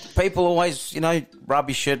 And people always,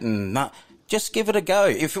 rubbish it and just give it a go.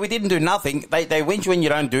 If we didn't do nothing, they whinge when you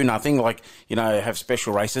don't do nothing, like, have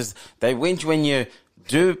special races. They whinge when you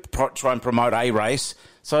do try and promote a race.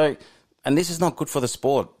 So, and this is not good for the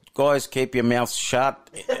sport. Guys, keep your mouths shut.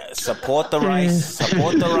 Support the race.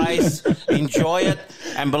 Enjoy it,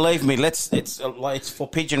 and believe me, it's for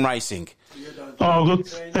pigeon racing. Oh, look,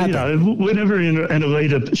 whenever in a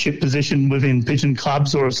leadership position within pigeon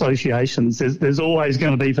clubs or associations, there's always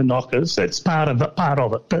going to be the knockers. That's part of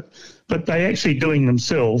it. But they actually doing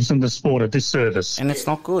themselves and the sport a disservice. And it's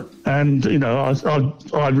not good. And,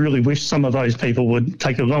 I really wish some of those people would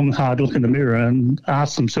take a long, hard look in the mirror and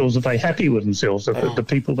ask themselves if they're happy with themselves, the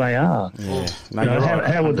people they are. Yeah.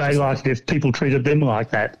 How would they like it if people treated them like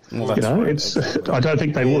that? Well, that's right. I don't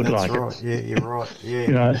think they would like it. Yeah, you're right.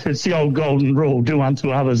 Yeah. It's the old golden rule, do unto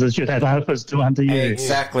others as you'd have others do unto you.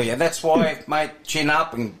 Exactly. And that's why, mate, chin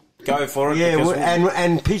up and go for it. Yeah,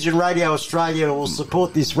 and Pigeon Radio Australia will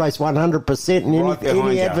support this race 100%. And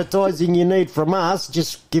any advertising you need from us,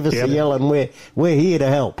 just give us a yell, and we're here to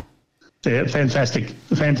help. Yeah, fantastic,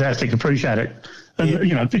 appreciate it.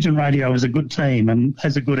 And, Pigeon Radio is a good team and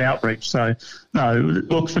has a good outreach. So,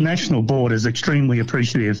 look, the National Board is extremely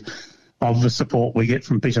appreciative of the support we get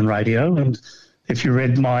from Pigeon Radio. And if you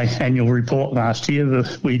read my annual report last year,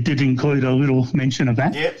 we did include a little mention of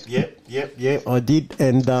that. Yep, I did.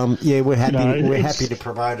 And, we're happy we're happy to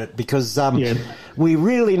promote it because we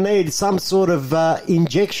really need some sort of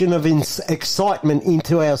injection of excitement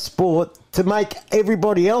into our sport to make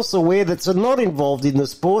everybody else aware that's not involved in the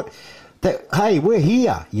sport that, hey, we're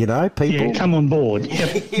here, people. Yeah, come on board.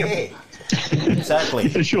 Yep. Exactly.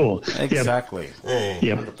 For sure. Exactly.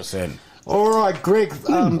 Yep. 100%. All right, Greg,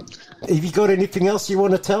 have you got anything else you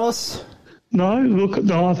want to tell us?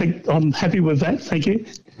 No, I think I'm happy with that. Thank you.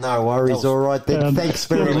 No worries. All right, then. Thanks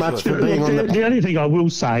very much for being on the only thing I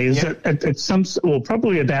will say is that at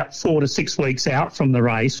probably about 4 to 6 weeks out from the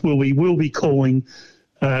race, we will be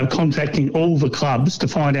contacting all the clubs to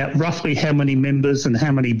find out roughly how many members and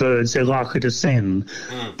how many birds they're likely to send,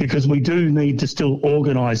 because we do need to still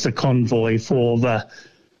organise the convoy for the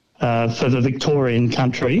Victorian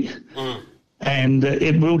country, and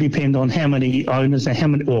it will depend on how many owners and how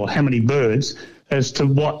many birds as to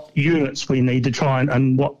what units we need to try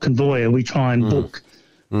and what convoy we try and book.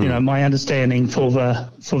 My understanding for the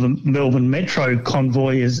Melbourne Metro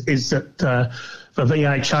convoy is that the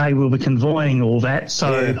VHA will be convoying all that.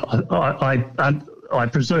 So I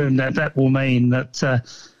presume that will mean that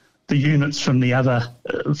the units from the other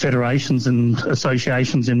federations and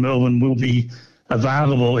associations in Melbourne will be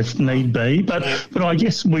available if need be. But I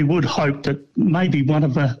guess we would hope that maybe one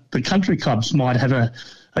of the country clubs might have a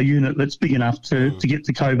unit that's big enough to get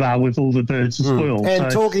to Cobar with all the birds as well.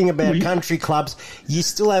 And talking about country clubs, you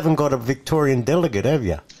still haven't got a Victorian delegate, have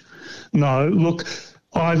you? No, look,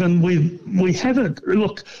 Ivan, we haven't.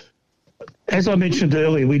 Look, as I mentioned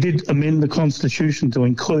earlier, we did amend the Constitution to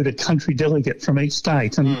include a country delegate from each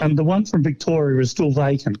state, and the one from Victoria is still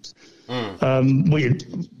vacant.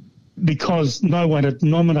 Because no one had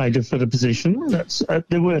nominated for the position,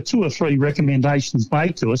 there were 2 or 3 recommendations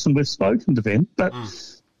made to us, and we've spoken to them, but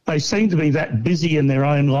they seem to be that busy in their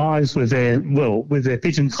own lives with their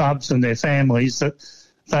pigeon clubs and their families that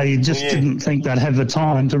they just didn't think they'd have the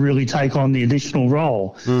time to really take on the additional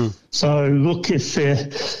role. So, look, if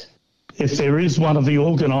there is one of the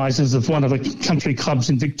organisers of one of the country clubs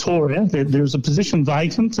in Victoria, there's a position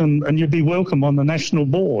vacant, and you'd be welcome on the national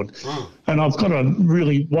board. And I've got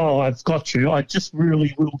while I've got you, I just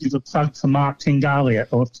really will give a plug for Mark Tenaglia.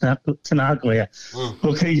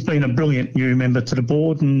 Look, he's been a brilliant new member to the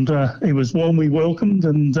board, and he was warmly welcomed,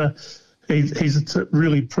 and he's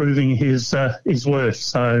really proving his worth.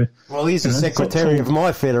 So, well, he's the secretary of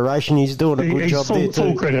my federation. He's doing a good job there too.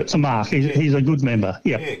 Full credit to Mark. He's a good member.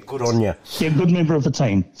 Yeah, good on you. Yeah, good member of the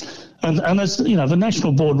team. And as the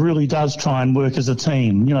national board really does try and work as a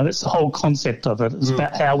team. That's the whole concept of it. It's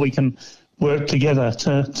about how we can work together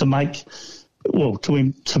to make,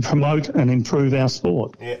 to promote and improve our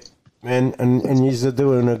sport. Yeah, and you're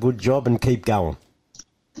doing a good job, and keep going.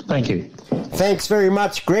 Thank you. Thanks very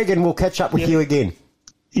much, Greg, and we'll catch up with you again.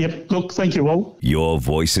 Yep. Look, thank you all. Your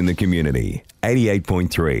voice in the community.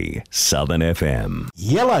 88.3 Southern FM.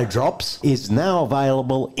 Yellow Drops is now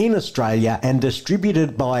available in Australia and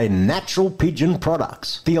distributed by Natural Pigeon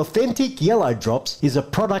Products. The authentic Yellow Drops is a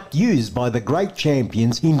product used by the great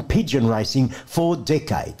champions in pigeon racing for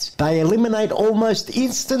decades. They eliminate almost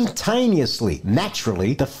instantaneously,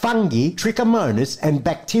 naturally, the fungi, trichomonas and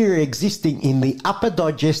bacteria existing in the upper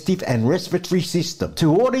digestive and respiratory system.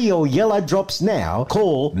 To order your Yellow Drops now,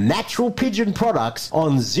 call Natural Pigeon Products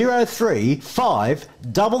on 03 5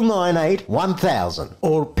 998 1000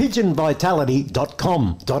 or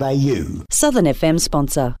pigeonvitality.com.au. Southern FM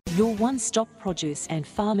sponsor. Your one-stop produce and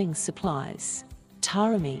farming supplies.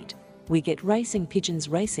 Tara Meat. We get racing pigeons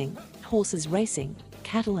racing, horses racing,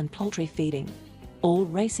 cattle and poultry feeding. All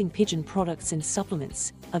racing pigeon products and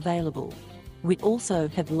supplements available. We also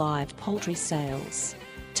have live poultry sales.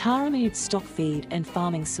 Taramid Stock Feed and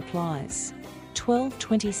Farming Supplies,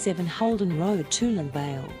 1227 Holden Road, Toolan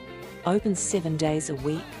Vale. Open 7 days a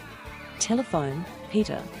week. Telephone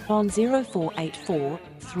Peter on 0484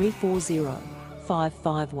 340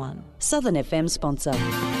 551. Southern FM sponsor.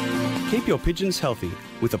 Keep your pigeons healthy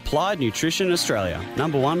with Applied Nutrition Australia,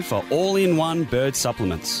 #1 for all-in-one bird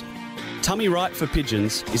supplements. Tummy Right for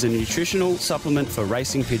Pigeons is a nutritional supplement for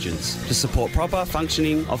racing pigeons to support proper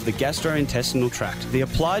functioning of the gastrointestinal tract. The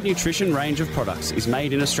Applied Nutrition range of products is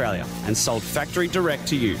made in Australia and sold factory direct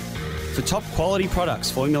to you. For top quality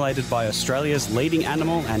products formulated by Australia's leading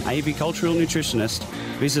animal and avicultural nutritionist,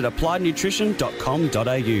 visit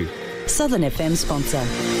appliednutrition.com.au. Southern FM sponsor.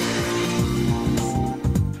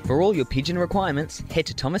 For all your pigeon requirements, head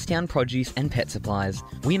to Thomastown Produce and Pet Supplies.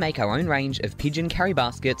 We make our own range of pigeon carry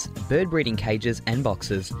baskets, bird breeding cages and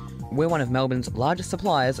boxes. We're one of Melbourne's largest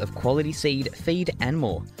suppliers of quality seed, feed and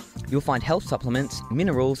more. You'll find health supplements,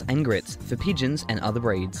 minerals and grits for pigeons and other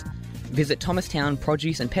breeds. Visit Thomastown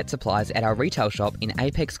Produce and Pet Supplies at our retail shop in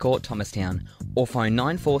Apex Court, Thomastown, or phone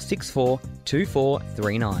 9464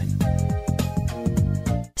 2439.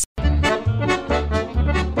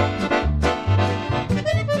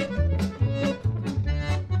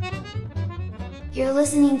 You're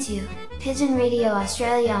listening to Pigeon Radio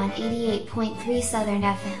Australia on 88.3 Southern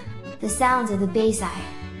FM, the sounds of the Bayside.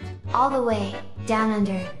 All the way, down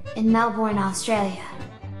under, in Melbourne, Australia.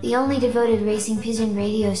 The only devoted racing pigeon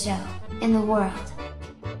radio show in the world.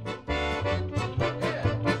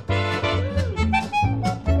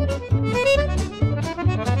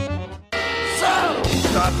 So,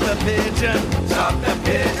 stop the pigeon, stop the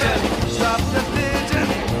pigeon, stop the pigeon,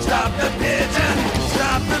 stop the pigeon,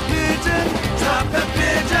 stop the pigeon, stop the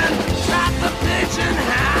pigeon, stop the pigeon,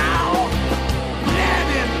 how? Nab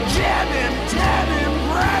him, jab him, tab him,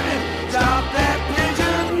 grab him, stop that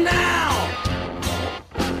pigeon now!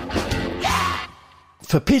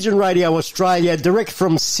 For Pigeon Radio Australia, direct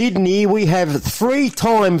from Sydney, we have 3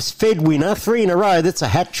 times Fed winner, 3 in a row. That's a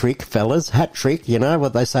hat trick, fellas. Hat trick, you know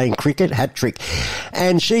what they say in cricket, hat trick.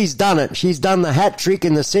 And she's done it. She's done the hat trick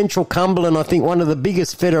in the Central Cumberland, I think one of the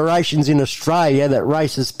biggest federations in Australia that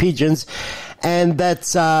races pigeons. And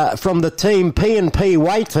that's from the team P&P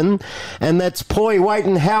Waiton, and that's Poi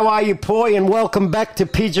Waiton. How are you, Poi? And welcome back to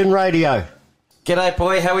Pigeon Radio. G'day,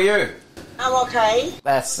 Poi. How are you? I'm okay.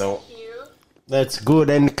 That's all. That's good,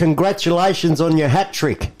 and congratulations on your hat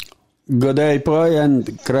trick. Good day, Poi,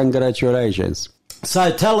 and congratulations. So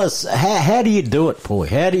tell us, how do you do it, Poi?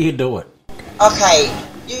 How do you do it? Okay,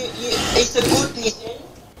 it's a good pigeon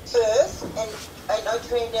first, and I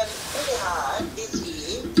trained them really hard this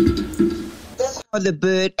year. That's how the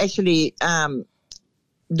bird actually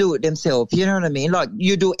do it themselves. You know what I mean? Like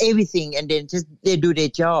you do everything, and then just they do their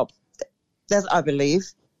job. That's I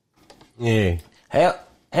believe. Yeah.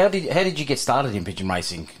 How did you get started in pigeon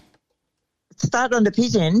racing? Start on the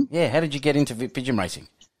pigeon? Yeah, how did you get into pigeon racing?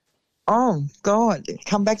 Oh, God,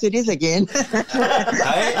 come back to this again. Yeah,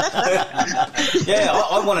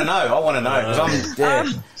 I want to know. I want to know. 'Cause I'm, yeah.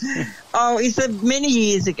 It's many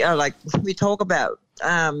years ago, like we talk about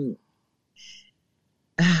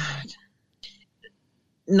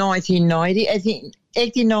 1990, I think,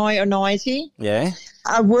 89 or 90. Yeah.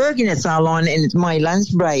 I work in a salon and it's my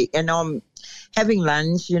lunch break and I'm having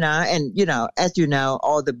lunch, you know, and, you know, as you know,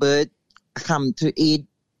 all the birds come to eat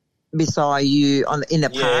beside you in the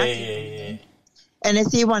park. Yeah. And I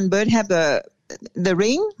see one bird have the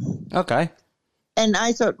ring. Okay. And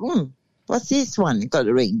I thought, what's this one? Got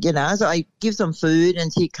a ring, you know. So I give some food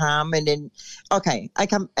and she come and then, okay, I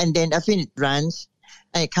come and then I finish lunch.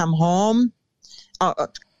 I come home,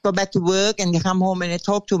 go back to work and come home and I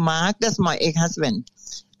talk to Mark. That's my ex-husband.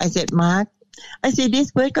 I said, Mark, I see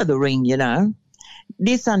this bird got a ring, you know.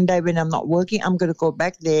 This Sunday when I'm not working, I'm going to go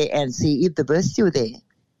back there and see if the bird's still there.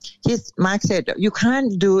 Mark said, you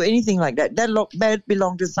can't do anything like that. That bird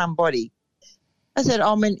belongs to somebody. I said,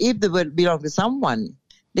 if the bird belongs to someone,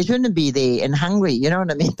 they shouldn't be there and hungry. You know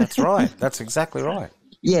what I mean? That's right. That's exactly right.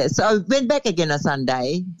 Yeah. So I went back again on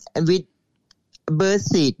Sunday and with bird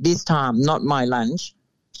seed this time, not my lunch.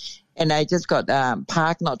 And I just got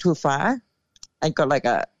parked not too far. I got like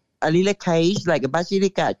a little cage, like a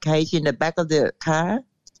basilica cage in the back of the car,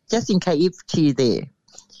 just in case if she's there.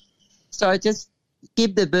 So I just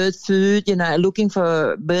give the bird food, you know, looking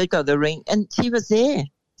for a bird got the ring, and she was there.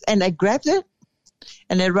 And I grabbed it,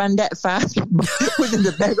 and I ran that fast, put it in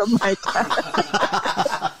the back of my car.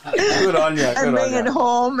 Good on you. And bring it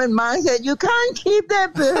home, and Mom said, you can't keep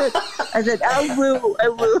that bird. I said, I will.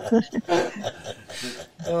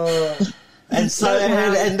 And so,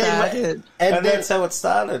 and that's how it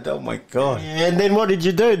started. Oh my God! And then what did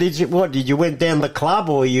you do? Did you went down the club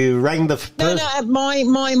or you rang the? No.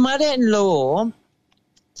 My mother-in-law,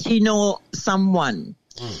 she know someone.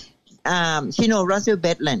 She know Russell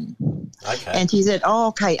Bedland. Okay. And she said, "Oh,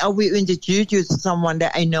 okay, I will introduce you to someone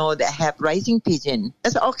that I know that have racing pigeon." I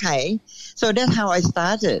said, "Okay." So that's how I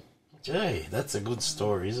started. Gee, that's a good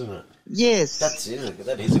story, isn't it? Yes. That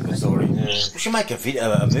is a good story. Yeah. We should make a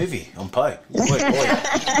movie on Poe. What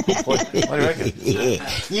do you reckon?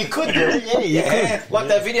 Yeah. You could do it, you could. Like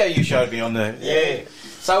that video you showed me on the... Yeah.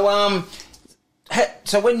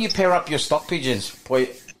 So when you pair up your stock pigeons, Poe,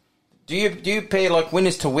 do you pair like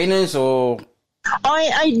winners to winners or...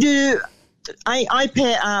 I do. I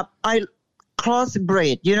pair up. I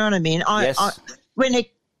crossbreed. You know what I mean? Yes. When I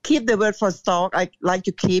keep the bird for stock, I like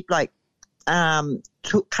to keep like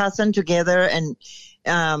two cousins together and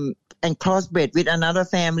crossbreed with another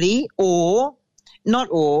family, or not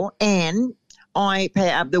all. And I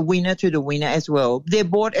pair up the winner to the winner as well. They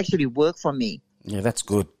both actually work for me. Yeah, that's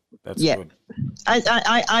good. That's good.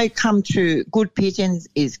 I come to good pigeons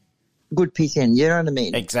is good pigeon. You know what I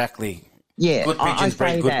mean? Exactly. Yeah, good pigeons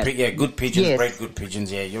breed good. Good pigeons breed good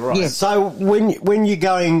pigeons. Yeah, you're right. Yes. So when you're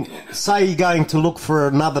going, say you're going to look for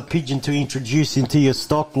another pigeon to introduce into your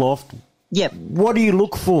stock loft. Yep. What do you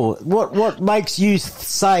look for? What makes you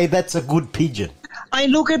say that's a good pigeon? I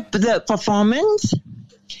look at the performance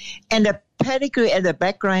and the pedigree at the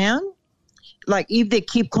background. Like if they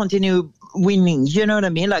continue winning, you know what I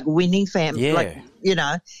mean? Like winning family. Yeah. Like, you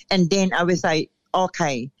know, and then I will say,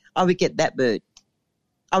 okay, I will get that bird.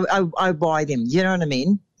 I buy them. You know what I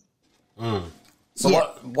mean? So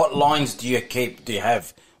what lines do you keep? Do you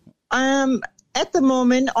have? At the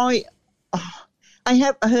moment, I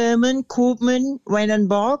have Herman, Koopman,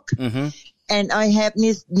 Weidenbach, and I have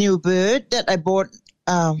this new bird that I bought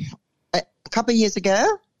a couple of years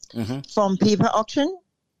ago from People Auction.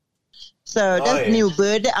 So that's new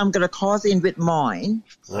bird that I'm gonna cross in with mine.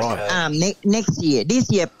 Right. Next year, this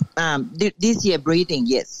year breeding,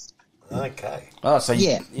 yes. Okay. Oh, so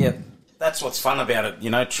yeah, that's what's fun about it. You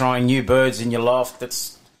know, trying new birds in your loft.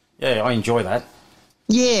 I enjoy that.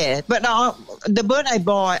 Yeah, but the bird I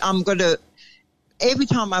buy, I'm gonna. Every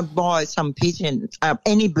time I buy some pigeon,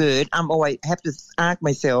 any bird, I'm always have to ask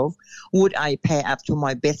myself, would I pair up to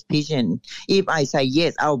my best pigeon? If I say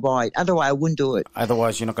yes, I'll buy it. Otherwise, I wouldn't do it.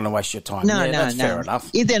 Otherwise, you're not going to waste your time. No, that's fair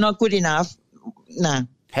enough. If they're not good enough, no.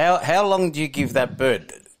 How long do you give that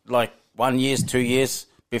bird? Like 1 year, 2 years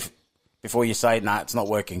before you say, nah, it's not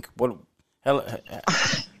working? Look,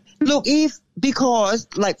 because,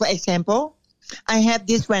 like, for example, I have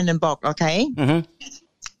this random box, okay? Mm-hmm.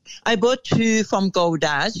 I bought 2 from Gold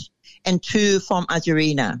Dust and 2 from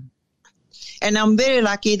Argentina. And I'm very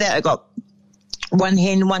lucky that I got 1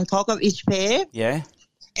 hen, 1 cock of each pair. Yeah.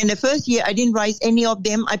 And the first year, I didn't raise any of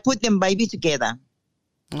them. I put them baby together.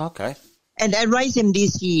 Okay. And I raised them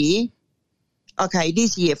this year. Okay,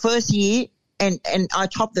 this year, first year. And I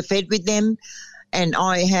top the fed with them. And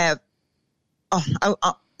I have,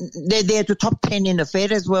 they're the top 10 in the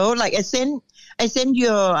fed as well. Like I send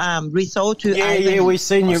your result to Ivan. Yeah, we've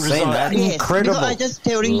seen your result. Yes, incredible. I just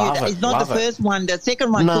telling you that it's not the first one. The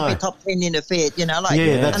second one could be top 10 in the fed, you know, like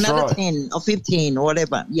another 10 or 15 or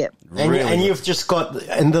whatever. Yeah. And you've just got,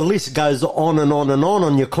 and the list goes on and on and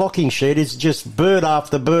on your clocking sheet. It's just bird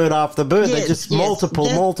after bird after bird. Yes, They're just multiple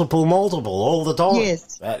all the time.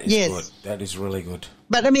 Yes. That is good. That is really good.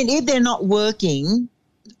 But I mean, if they're not working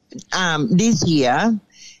this year,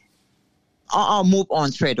 I'll move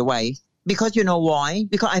on straight away. Because you know why?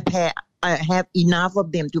 Because I have enough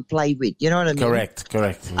of them to play with. You know what I mean?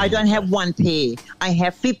 Correct. I don't have 1 pair. I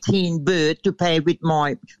have 15 birds to play with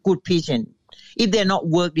my good pigeon. If they're not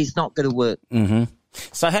work, it's not going to work. Mm-hmm.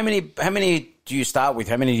 So how many do you start with?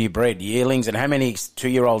 How many do you breed? Yearlings, and how many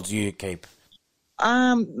 2-year-olds do you keep?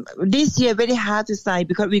 This year very hard to say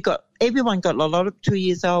because everyone got a lot of 2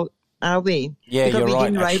 years old. Are we? Yeah, because you're we right.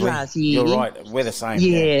 didn't raise Actually, last year. you're right. We're the same.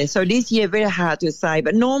 Yeah, so this year very hard to say.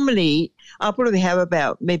 But normally, I'll probably have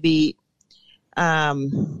about maybe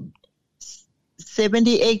 70,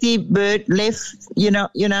 80 bird left. You know,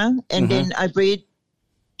 and then I breed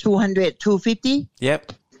 200, 250.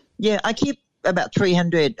 Yep. Yeah, I keep about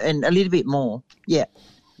 300 and a little bit more. Yeah.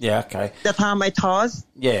 Yeah. Okay. The time I toss.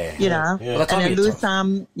 Yeah. You know, Well, and I lose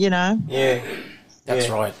some. You know. Yeah. That's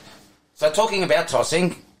right. So talking about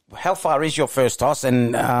tossing, how far is your first toss,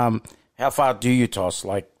 and how far do you toss?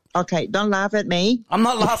 Like, okay, don't laugh at me. I'm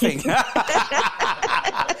not laughing. How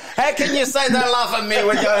can you say don't laugh at me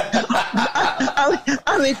when you're?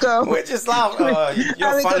 I will go. We're just laughing. Oh,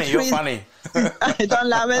 you're funny. You're funny. Don't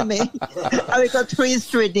laugh at me. I got 3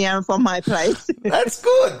 street down from my place. That's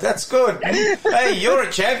good. That's good. Hey, you're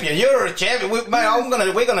a champion. You're a champion. We're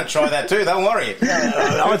gonna try that too. Don't worry.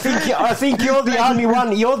 I think you're the only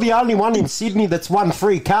one. You're the only one in Sydney that's won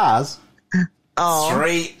 3 cars. Oh.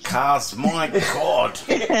 3 cars. My God.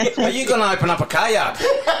 Are you going to open up a car yard?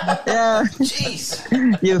 Yeah. Jeez.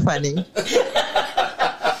 You're funny.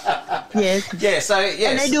 Yes. Yeah. So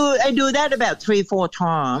yes. And I do that about 3-4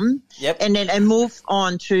 times. Yep. And then I move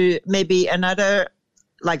on to maybe another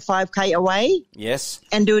like 5K away. Yes.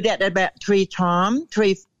 And do that about 3 times.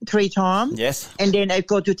 Three times. Yes. And then I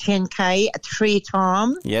go to 10K 3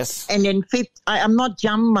 times. Yes. And then I'm not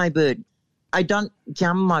jump my bird. I don't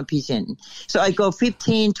jump my pigeon. So I go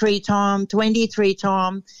 15 3 times, 20 3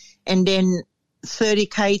 times, and then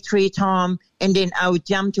 30K 3 times, and then I'll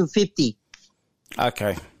jump to 50.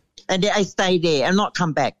 Okay. And then I stay there and not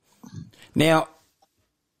come back. Now,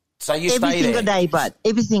 so you every stay there? single day, but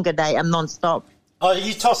every single day I'm non-stop. Oh,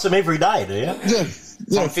 you toss them every day, do you? Yes. From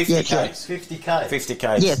Yes. 50 yes, Ks? yes. 50K.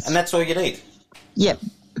 50Ks. Yes. And that's all you'd eat? Yep.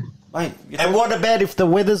 Mate, and what about if the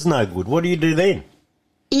weather's no good? What do you do then?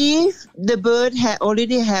 If the bird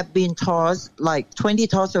already have been tossed, like 20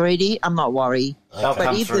 toss already, I'm not worried. They'll But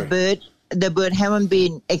come if through. the bird haven't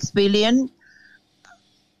been experienced,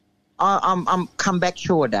 I'm come back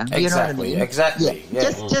shorter. You know what I mean? Exactly. Yeah.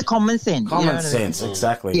 Yeah. Just common sense. Common you know what I mean? sense,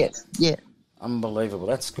 exactly. Yes. Yeah. Unbelievable.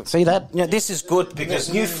 That's good. See that? Yeah, this is good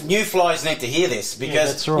because new flies need to hear this because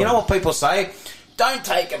that's right. you know what people say? Don't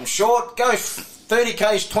take them short. Go 30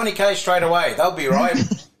 Ks, 20 Ks straight away. They'll be right.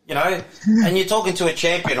 You know, and you're talking to a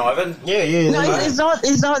champion, Ivan. Yeah. No, it's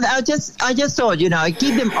not. I just thought,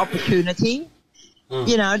 give them opportunity.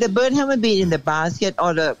 You know, the bird haven't been in the basket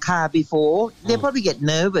or the car before. They probably get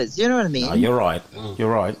nervous. You know what I mean? Oh, you're right.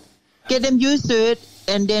 You're right. Get them used to it,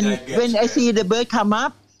 and then when I see the bird come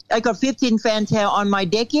up, I got 15 fantail on my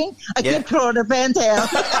decking. I keep throwing the fantail.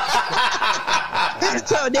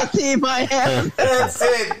 So they see my hand. That's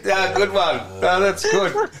it. Good one. No, that's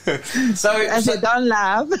good. So I said, don't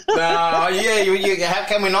laugh. No, you, how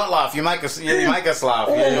can we not laugh? You make us laugh.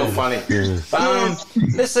 You're funny.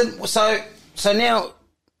 Listen, so now,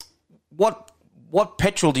 what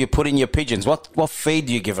petrol do you put in your pigeons? What feed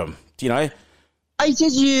do you give them? Do you know? I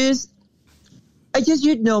just use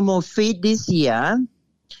normal feed this year.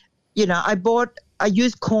 You know, I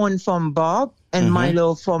used corn from Bob and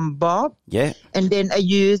Milo from Bob. Yeah. And then I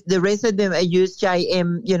used the rest of them. I used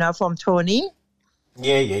JM, from Tony.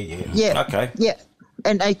 Yeah. Yeah. Okay. Yeah.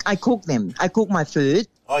 And I cook them. I cook my food.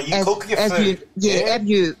 Oh, you cook your food?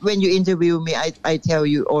 When you interview me, I tell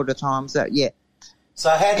you all the time. So, yeah. So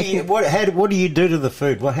how do you what do you do to the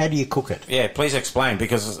food? How do you cook it? Yeah, please explain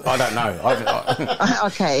because I don't know.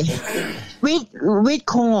 Okay. With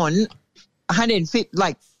corn, 150,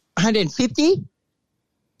 like 150.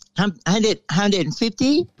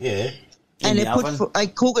 150. Yeah. And I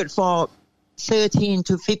cook it for 13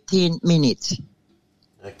 to 15 minutes.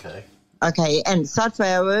 Okay. Okay, and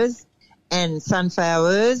sunflowers and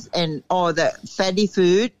all the fatty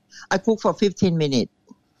food, I cook for 15 minutes.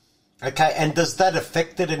 Okay, and does that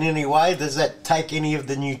affect it in any way? Does that take any of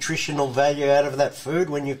the nutritional value out of that food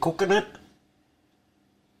when you're cooking it?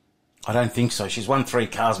 I don't think so. She's won 3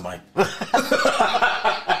 cars, mate.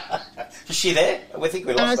 Is she there? I think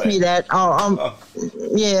we lost her. Ask me that.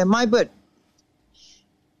 Yeah, my bird.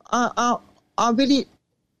 I really,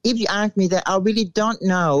 if you ask me that, I really don't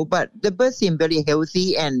know. But the birds seem very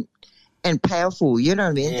healthy and powerful. You know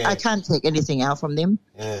what I mean? Yeah. I can't take anything out from them.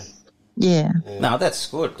 Yeah. Yeah. No, that's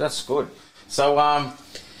good. That's good. So,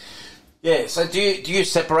 So do you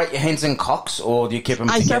separate your hens and cocks, or do you keep them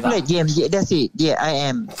I together? separate them. Yeah, that's it. Yeah, I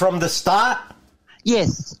am. From the start?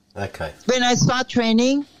 Yes. Okay. When I start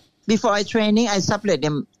training, before I training, I separate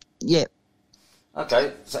them. Yeah.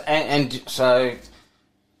 Okay. So and so,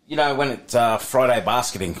 when it's Friday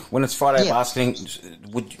basketing, basketing,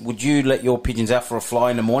 would you let your pigeons out for a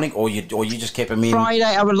fly in the morning, or you just keep them in? Friday,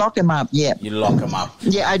 I will lock them up. Yeah. You lock them up.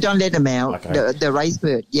 Yeah, I don't let them out. Okay. The race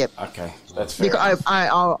bird. Yep. Okay, that's fair. Because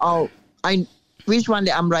I which one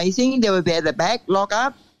that I'm raising, they will be at the back, lock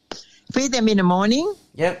up, feed them in the morning.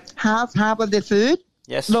 Yep. Half of the food.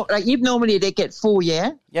 Yes. Look, like if normally they get full,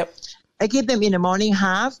 yeah. Yep. I give them in the morning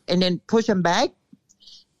half, and then push them back,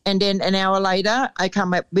 and then an hour later I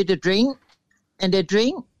come up with a drink, and they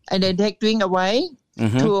drink, and then take drink away.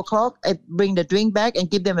 2 o'clock, I bring the drink back and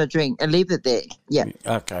give them a drink and leave it there. Yeah.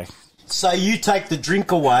 Okay. So you take the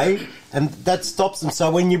drink away, and that stops them.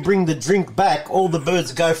 So when you bring the drink back, all the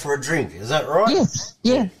birds go for a drink. Is that right? Yes.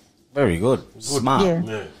 Yeah. Very good. Smart.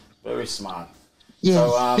 Yeah. Very smart. Yeah.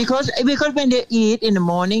 So, because when they eat in the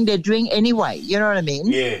morning, they drink anyway. You know what I mean?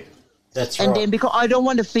 Yeah. That's And right. then because I don't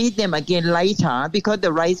want to feed them again later because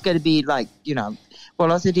the rice going to be like,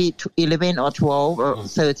 velocity 11 or 12 or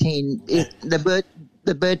 13. The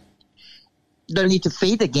bird don't need to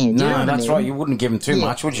feed again. No, you know what that's I mean? right. You wouldn't give them too Yeah.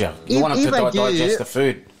 much, would you? You want them If to I do- digest the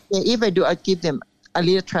food. Yeah, if I do, I give them a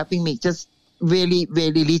little trapping mix, just really,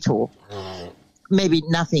 really little. Maybe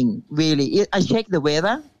nothing, really. I check the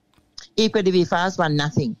weather. If going to be fast one,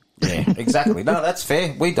 nothing. Yeah, exactly. No, that's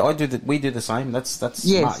fair. We do the same. That's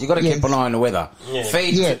Yes, smart. You got to keep an eye on the weather. Yeah.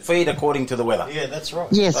 Feed according to the weather. Yeah, that's right.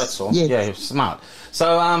 Yes. That's all. Yes. Yeah, smart.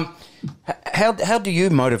 So, how do you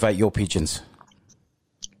motivate your pigeons?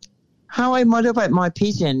 How I motivate my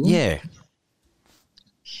pigeon? Yeah.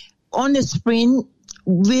 On the spring,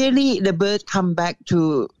 really the bird come back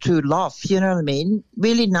to loft, you know what I mean?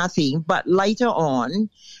 Really nothing. But later on,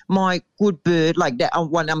 my good bird, like that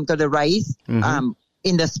one I'm going to raise, Mhm.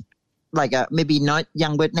 in the, like maybe not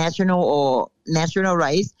young bird national or national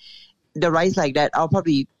race, the race like that, I'll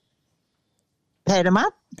probably pair them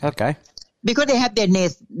up. Okay. Because they have their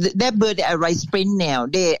nest, that bird that I raise spring now,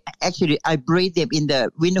 I breed them in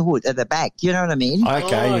the window hood at the back. You know what I mean?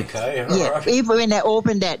 Okay. Yeah. Right. If when I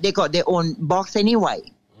open that, they got their own box anyway.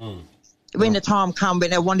 When the time comes,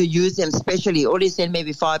 when I want to use them, especially only send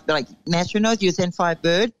maybe 5, like nationals, you send 5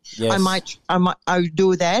 birds. Yes. I'll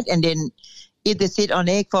do that, and then if they sit on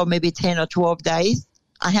egg for maybe 10 or 12 days,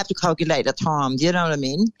 I have to calculate the time. You know what I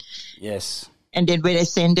mean? Yes. And then when I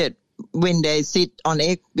send it, when they sit on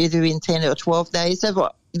egg between 10 or 12 days, that's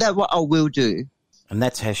what I will do. And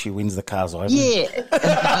that's how she wins the cars over. Yeah.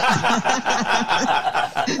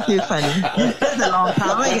 You're funny. That's a long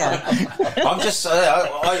time ago. I'm just,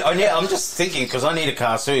 I'm just thinking because I need a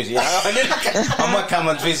car, Susie. I might come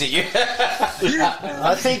and visit you.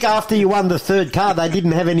 I think after you won the third car, they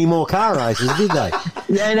didn't have any more car races, did they?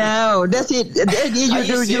 Yeah, no, that's it.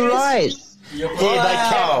 You're right.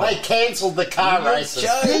 Yeah, they cancelled the car races.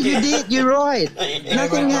 Yeah, you did. You're right.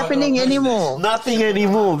 Nothing happening anymore. Nothing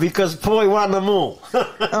anymore because Poi won them all.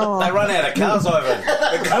 Oh. They run out of cars over.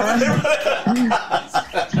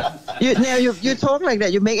 You talk like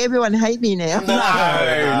that. You make everyone hate me now.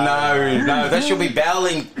 No. They should be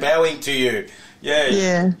bowing to you. Yeah.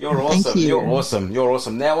 Yeah. You're awesome. Thank you. You're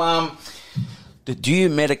awesome. Now, do you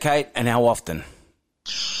medicate and how often?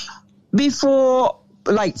 Before,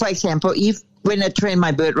 like for example, if when I train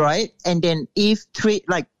my bird right, and then if 3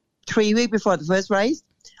 weeks before the first race,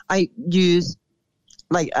 I use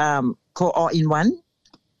call all in one.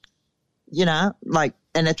 You know,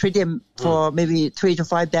 and I treat them for maybe 3 to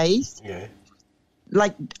 5 days. Yeah.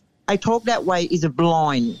 Like I talk that way is a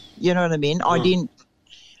blind. You know what I mean? I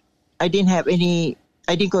didn't have any.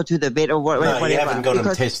 I didn't go to the vet or whatever. No, you haven't got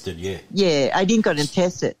them tested yet. Yeah, I didn't got them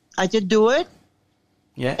tested. I just do it.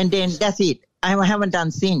 Yeah. And then that's it. I haven't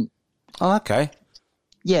done since. Oh, okay.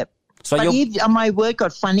 Yeah. So but if my word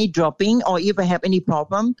got funny dropping or if I have any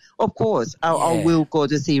problem, of course, I will go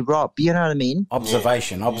to see Rob. You know what I mean?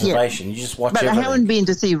 Observation. Yeah. You just watch But everything. I haven't been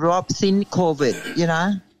to see Rob since COVID, you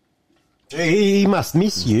know? He must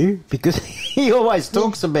miss you because he always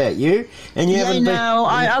talks about you, and you haven't been. No,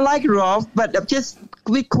 I like Rob, but just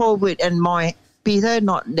with COVID and my Peter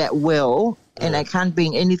not that well, and I can't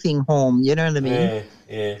bring anything home. You know what I mean?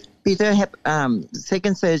 Yeah. Peter had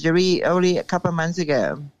second surgery only a couple of months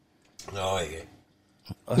ago. Oh yeah.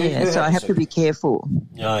 Yeah, so I have to be careful.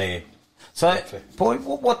 Oh yeah. So, boy,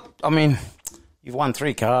 what? I mean, you've won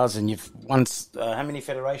 3 cars and you've won how many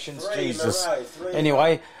federations? 3 Jesus. in a row, 3.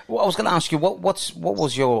 Anyway, I was going to ask you what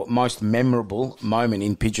was your most memorable moment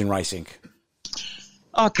in pigeon racing?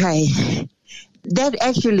 Okay, that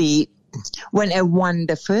actually when I won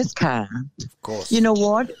the first car. Of course. You know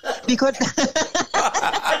what? Because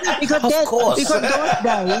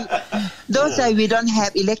those days we don't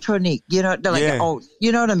have electronic. You know,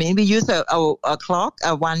 you know what I mean. We use a clock,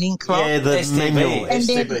 a warning clock. Yeah, the manual. And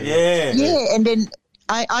then, and then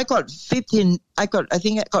I got 15. I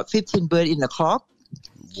think I got 15 birds in the clock.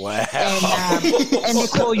 Wow. And they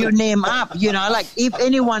call your name up, you know, like if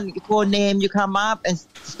anyone call name, you come up and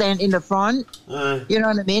stand in the front, you know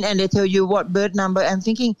what I mean? And they tell you what bird number. I'm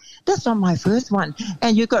thinking, that's not my first one.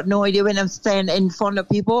 And you got no idea when I'm standing in front of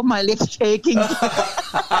people, my legs shaking. I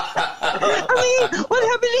mean, what's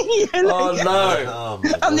happening here?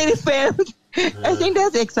 Like, I'm nearly failed. I think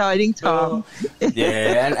that's exciting, Tom.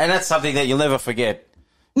 Yeah, and that's something that you'll never forget.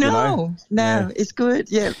 No, it's good.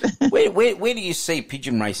 Yeah. Where do you see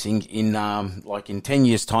pigeon racing in in 10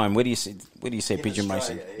 years' time? Where do you see pigeon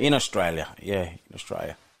racing in Australia? Yeah, in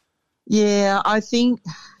Australia. Yeah, I think.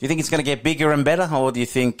 Do you think it's going to get bigger and better, or do you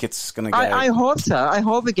think it's going to go? I hope so. I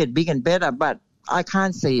hope it get big and better, but I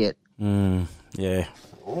can't see it. Yeah.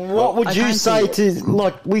 What would you say to,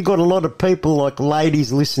 like, we got a lot of people, like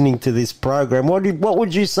ladies listening to this program. What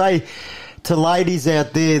would you say to ladies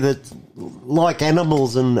out there that like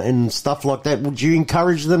animals and stuff like that? Would you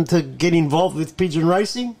encourage them to get involved with pigeon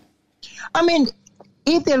racing? I mean,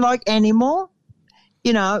 if they like animal,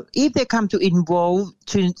 you know, if they come to involve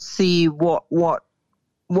to see what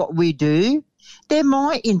we do, they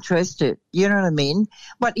might interested, you know what I mean?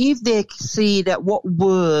 But if they see that what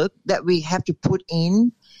work that we have to put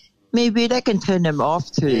in, maybe they can turn them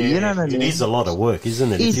off too, you know what I mean? It is a lot of work,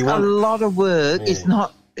 isn't it? It's a lot of work. It's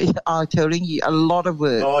not, I'm telling you, a lot of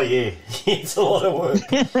work. Oh, yeah. It's a lot of work.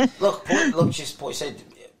 Look, she said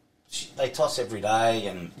they toss every day,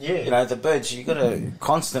 and you know the birds. You got to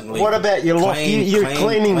constantly. What about your loft? You're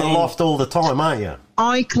cleaning the loft all the time, aren't you?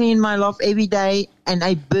 I clean my loft every day, and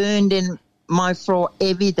I burn in my floor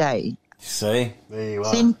every day. See, there you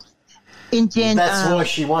are. That's why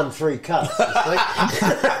she won 3 cups. We've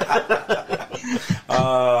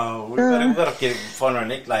got to find her a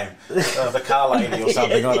nickname, the car lady or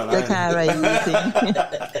something. I don't know. The car lady.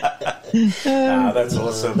 That's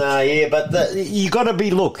awesome. No, yeah, but you got to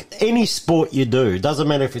be. Look, any sport you do, doesn't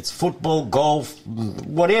matter if it's football, golf,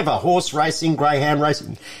 whatever, horse racing, greyhound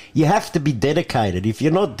racing. You have to be dedicated. If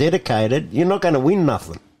you're not dedicated, you're not going to win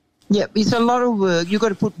nothing. Yeah, it's a lot of work. You got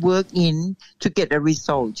to put work in to get a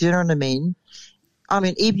result. You know what I mean? I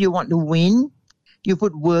mean, if you want to win, you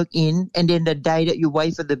put work in, and then the day that you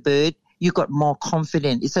wait for the bird, you got more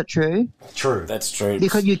confidence. Is that true? True. That's true.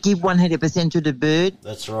 Because you give 100% to the bird.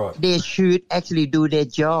 That's right. They should actually do their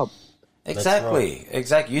job. Exactly. Right.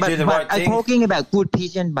 Exactly. You do the right thing. I'm talking about good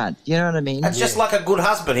pigeon bud. You know what I mean? It's just like a good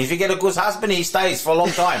husband. If you get a good husband, he stays for a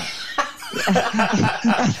long time.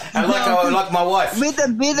 And like my wife. With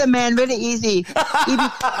a man, very easy.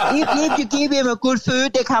 If you give him a good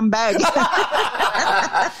food, they come back.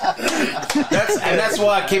 That's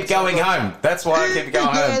why I keep going home. That's why I keep going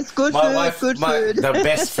home. Yes, good my food, wife, good food. The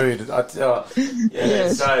best food.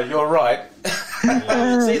 Yes. So you're right.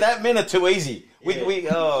 See, that men are too easy. We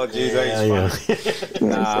oh geez, that's fun.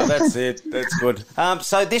 Nah, that's it. That's good.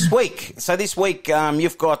 So this week,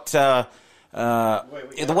 you've got.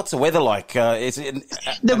 What's the weather like?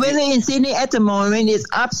 The weather in Sydney at the moment is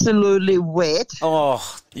absolutely wet. Oh,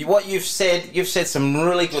 what you've said some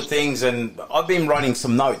really good things, and I've been writing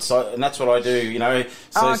some notes, and that's what I do, you know.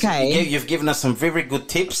 So okay. You've given us some very good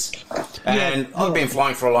tips, and I've been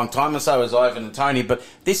flying for a long time, and so has Ivan and Tony, but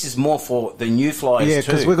this is more for the new flyers too. Yeah,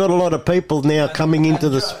 because we've got a lot of people now coming into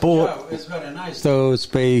the sport. It's very nice to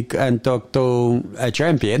speak and talk to a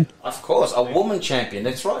champion. Of course, a woman champion,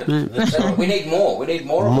 that's right. We need more. We need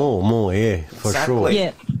more. More, yeah, for sure.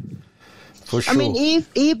 Yeah. For sure. I mean,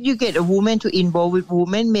 if you get a woman to involve with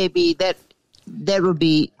women, maybe that will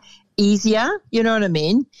be easier. You know what I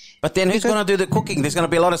mean? But then who's going to do the cooking? There's going to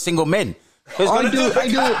be a lot of single men. I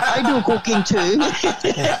do cooking too.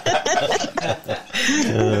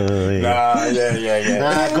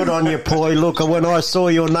 Nah, good on you, Poi. Look, when I saw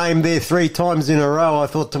your name there 3 times in a row, I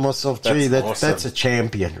thought to myself, gee, that's a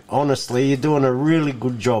champion. Honestly, you're doing a really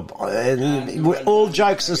good job. And all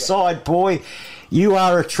jokes aside, Poi, you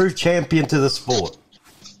are a true champion to the sport.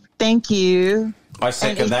 Thank you. I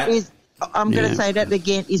second that. I'm going to say that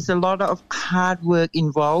again. It's a lot of hard work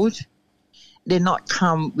involved. They not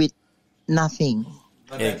come with nothing.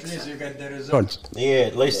 But at least you get the results. Yeah,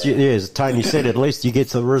 at least as Tony said, at least you get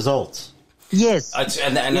the results. Yes.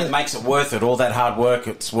 And it makes it worth it. All that hard work,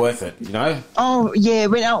 it's worth it, you know? Oh, yeah.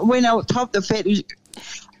 When I top the fed,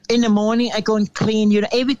 in the morning, I go and clean, you know,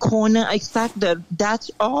 every corner, I suck the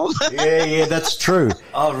dust off. Yeah, that's true.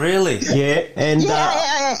 Oh, really? Yeah. And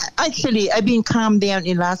actually, I've been calmed down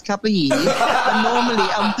in the last couple of years. Normally,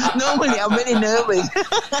 I'm very nervous.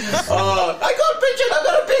 Oh, I got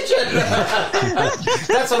a pigeon.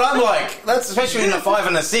 That's what I'm like. That's especially in a 5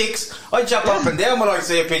 and a 6. I jump up and down when I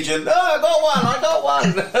see a pigeon. Oh, I got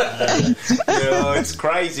one. Yeah, it's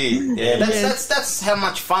crazy. Yeah, that's how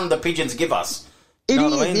much fun the pigeons give us. It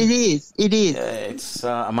is. Yeah, it's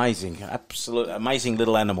amazing. Absolutely amazing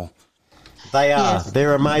little animal. They are. Yes.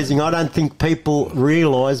 They're amazing. I don't think people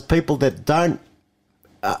realise, people that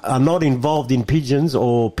are not involved in pigeons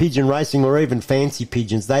or pigeon racing or even fancy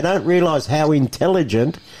pigeons, they don't realise how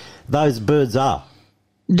intelligent those birds are.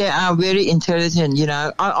 They are very intelligent, you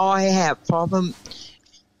know. I have problem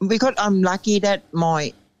because I'm lucky that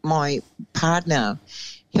my partner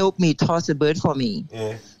helped me toss a bird for me.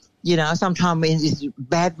 Yeah. You know, sometimes when it's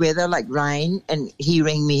bad weather like rain, and he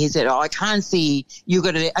rang me, he said, I can't see.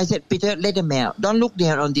 I said, Peter, let them out. Don't look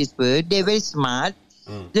down on this bird. They're very smart.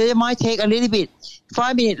 They might take a little bit,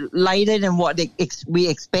 5 minutes later than what we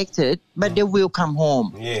expected, but they will come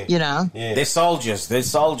home. Yeah. You know? Yeah. They're soldiers. They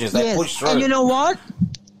Yes. push through. And you know what?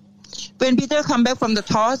 When Peter come back from the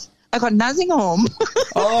toss, I got nothing home.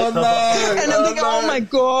 Oh, no. And I'm thinking, oh, my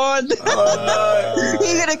God. Oh, no.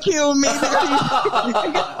 He's going to kill me. And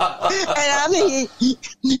after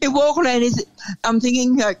he walked around, I'm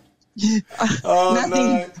thinking, like, nothing.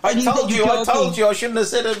 No. I told you. I shouldn't have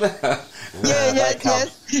said it.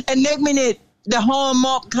 Yes. And next minute, the whole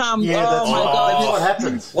mob comes. Yeah, oh, my God. What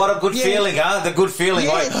happens? What a good feeling, huh? The good feeling.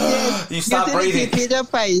 Yes. You start breathing. Peter's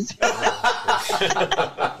face.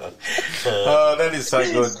 Oh, that is so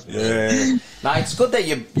good. Yeah. No, it's good that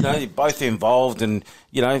you're both involved, and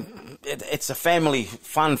it's a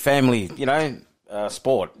fun family,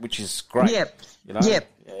 sport, which is great. Yep.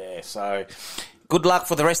 Yeah. So, good luck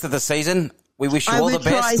for the rest of the season. We wish you all the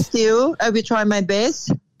best. I will try my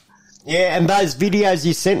best. Yeah, and those videos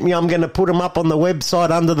you sent me, I'm going to put them up on the website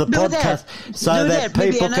under the podcast so that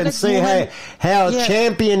people can see how a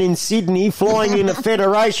champion in Sydney flying in a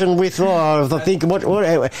federation with, I think,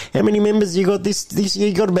 how many members you got this year?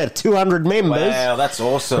 You got about 200 members. Wow, that's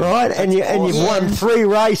awesome. Right, and you've won 3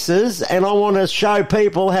 races, and I want to show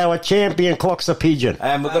people how a champion clocks a pigeon.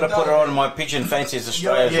 And we're going to put her on my Pigeon Fancies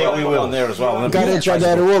Australia as well. We will. On there as well. Encourage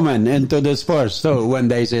other women into the sports, so when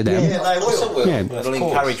they see them. Yeah, they also will. Yeah. It'll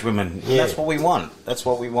encourage women. Yeah. That's what we want.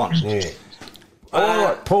 Yeah. All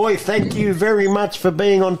right, Poi, thank you very much for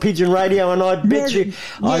being on Pigeon Radio, and I bet you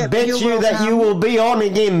that you will be on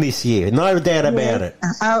again this year. No doubt about it.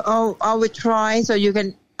 I will try so you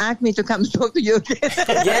can ask me to come talk to you again.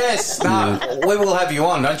 Yes, we will have you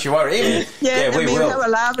on, don't you worry. We will have a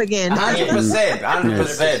laugh again.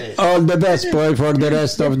 100%. All the best, Poi, for the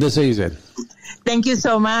rest of the season. Thank you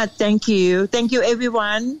so much. Thank you,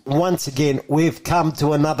 everyone. Once again, we've come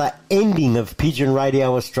to another ending of Pigeon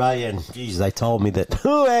Radio Australia. And, geez, they told me that,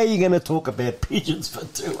 how are you going to talk about pigeons for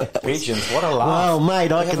 2 hours? Pigeons, what a laugh. Well,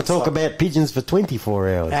 mate, I can talk about pigeons for 24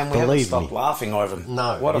 hours, and we haven't stopped laughing over them.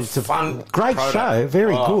 No. What a fun great show.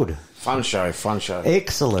 Very good. Fun show.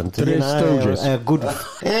 Excellent. Good.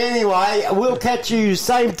 Anyway, we'll catch you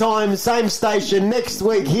same time, same station next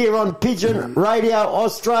week here on Pigeon Radio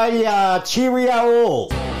Australia. Cheerio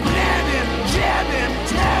all.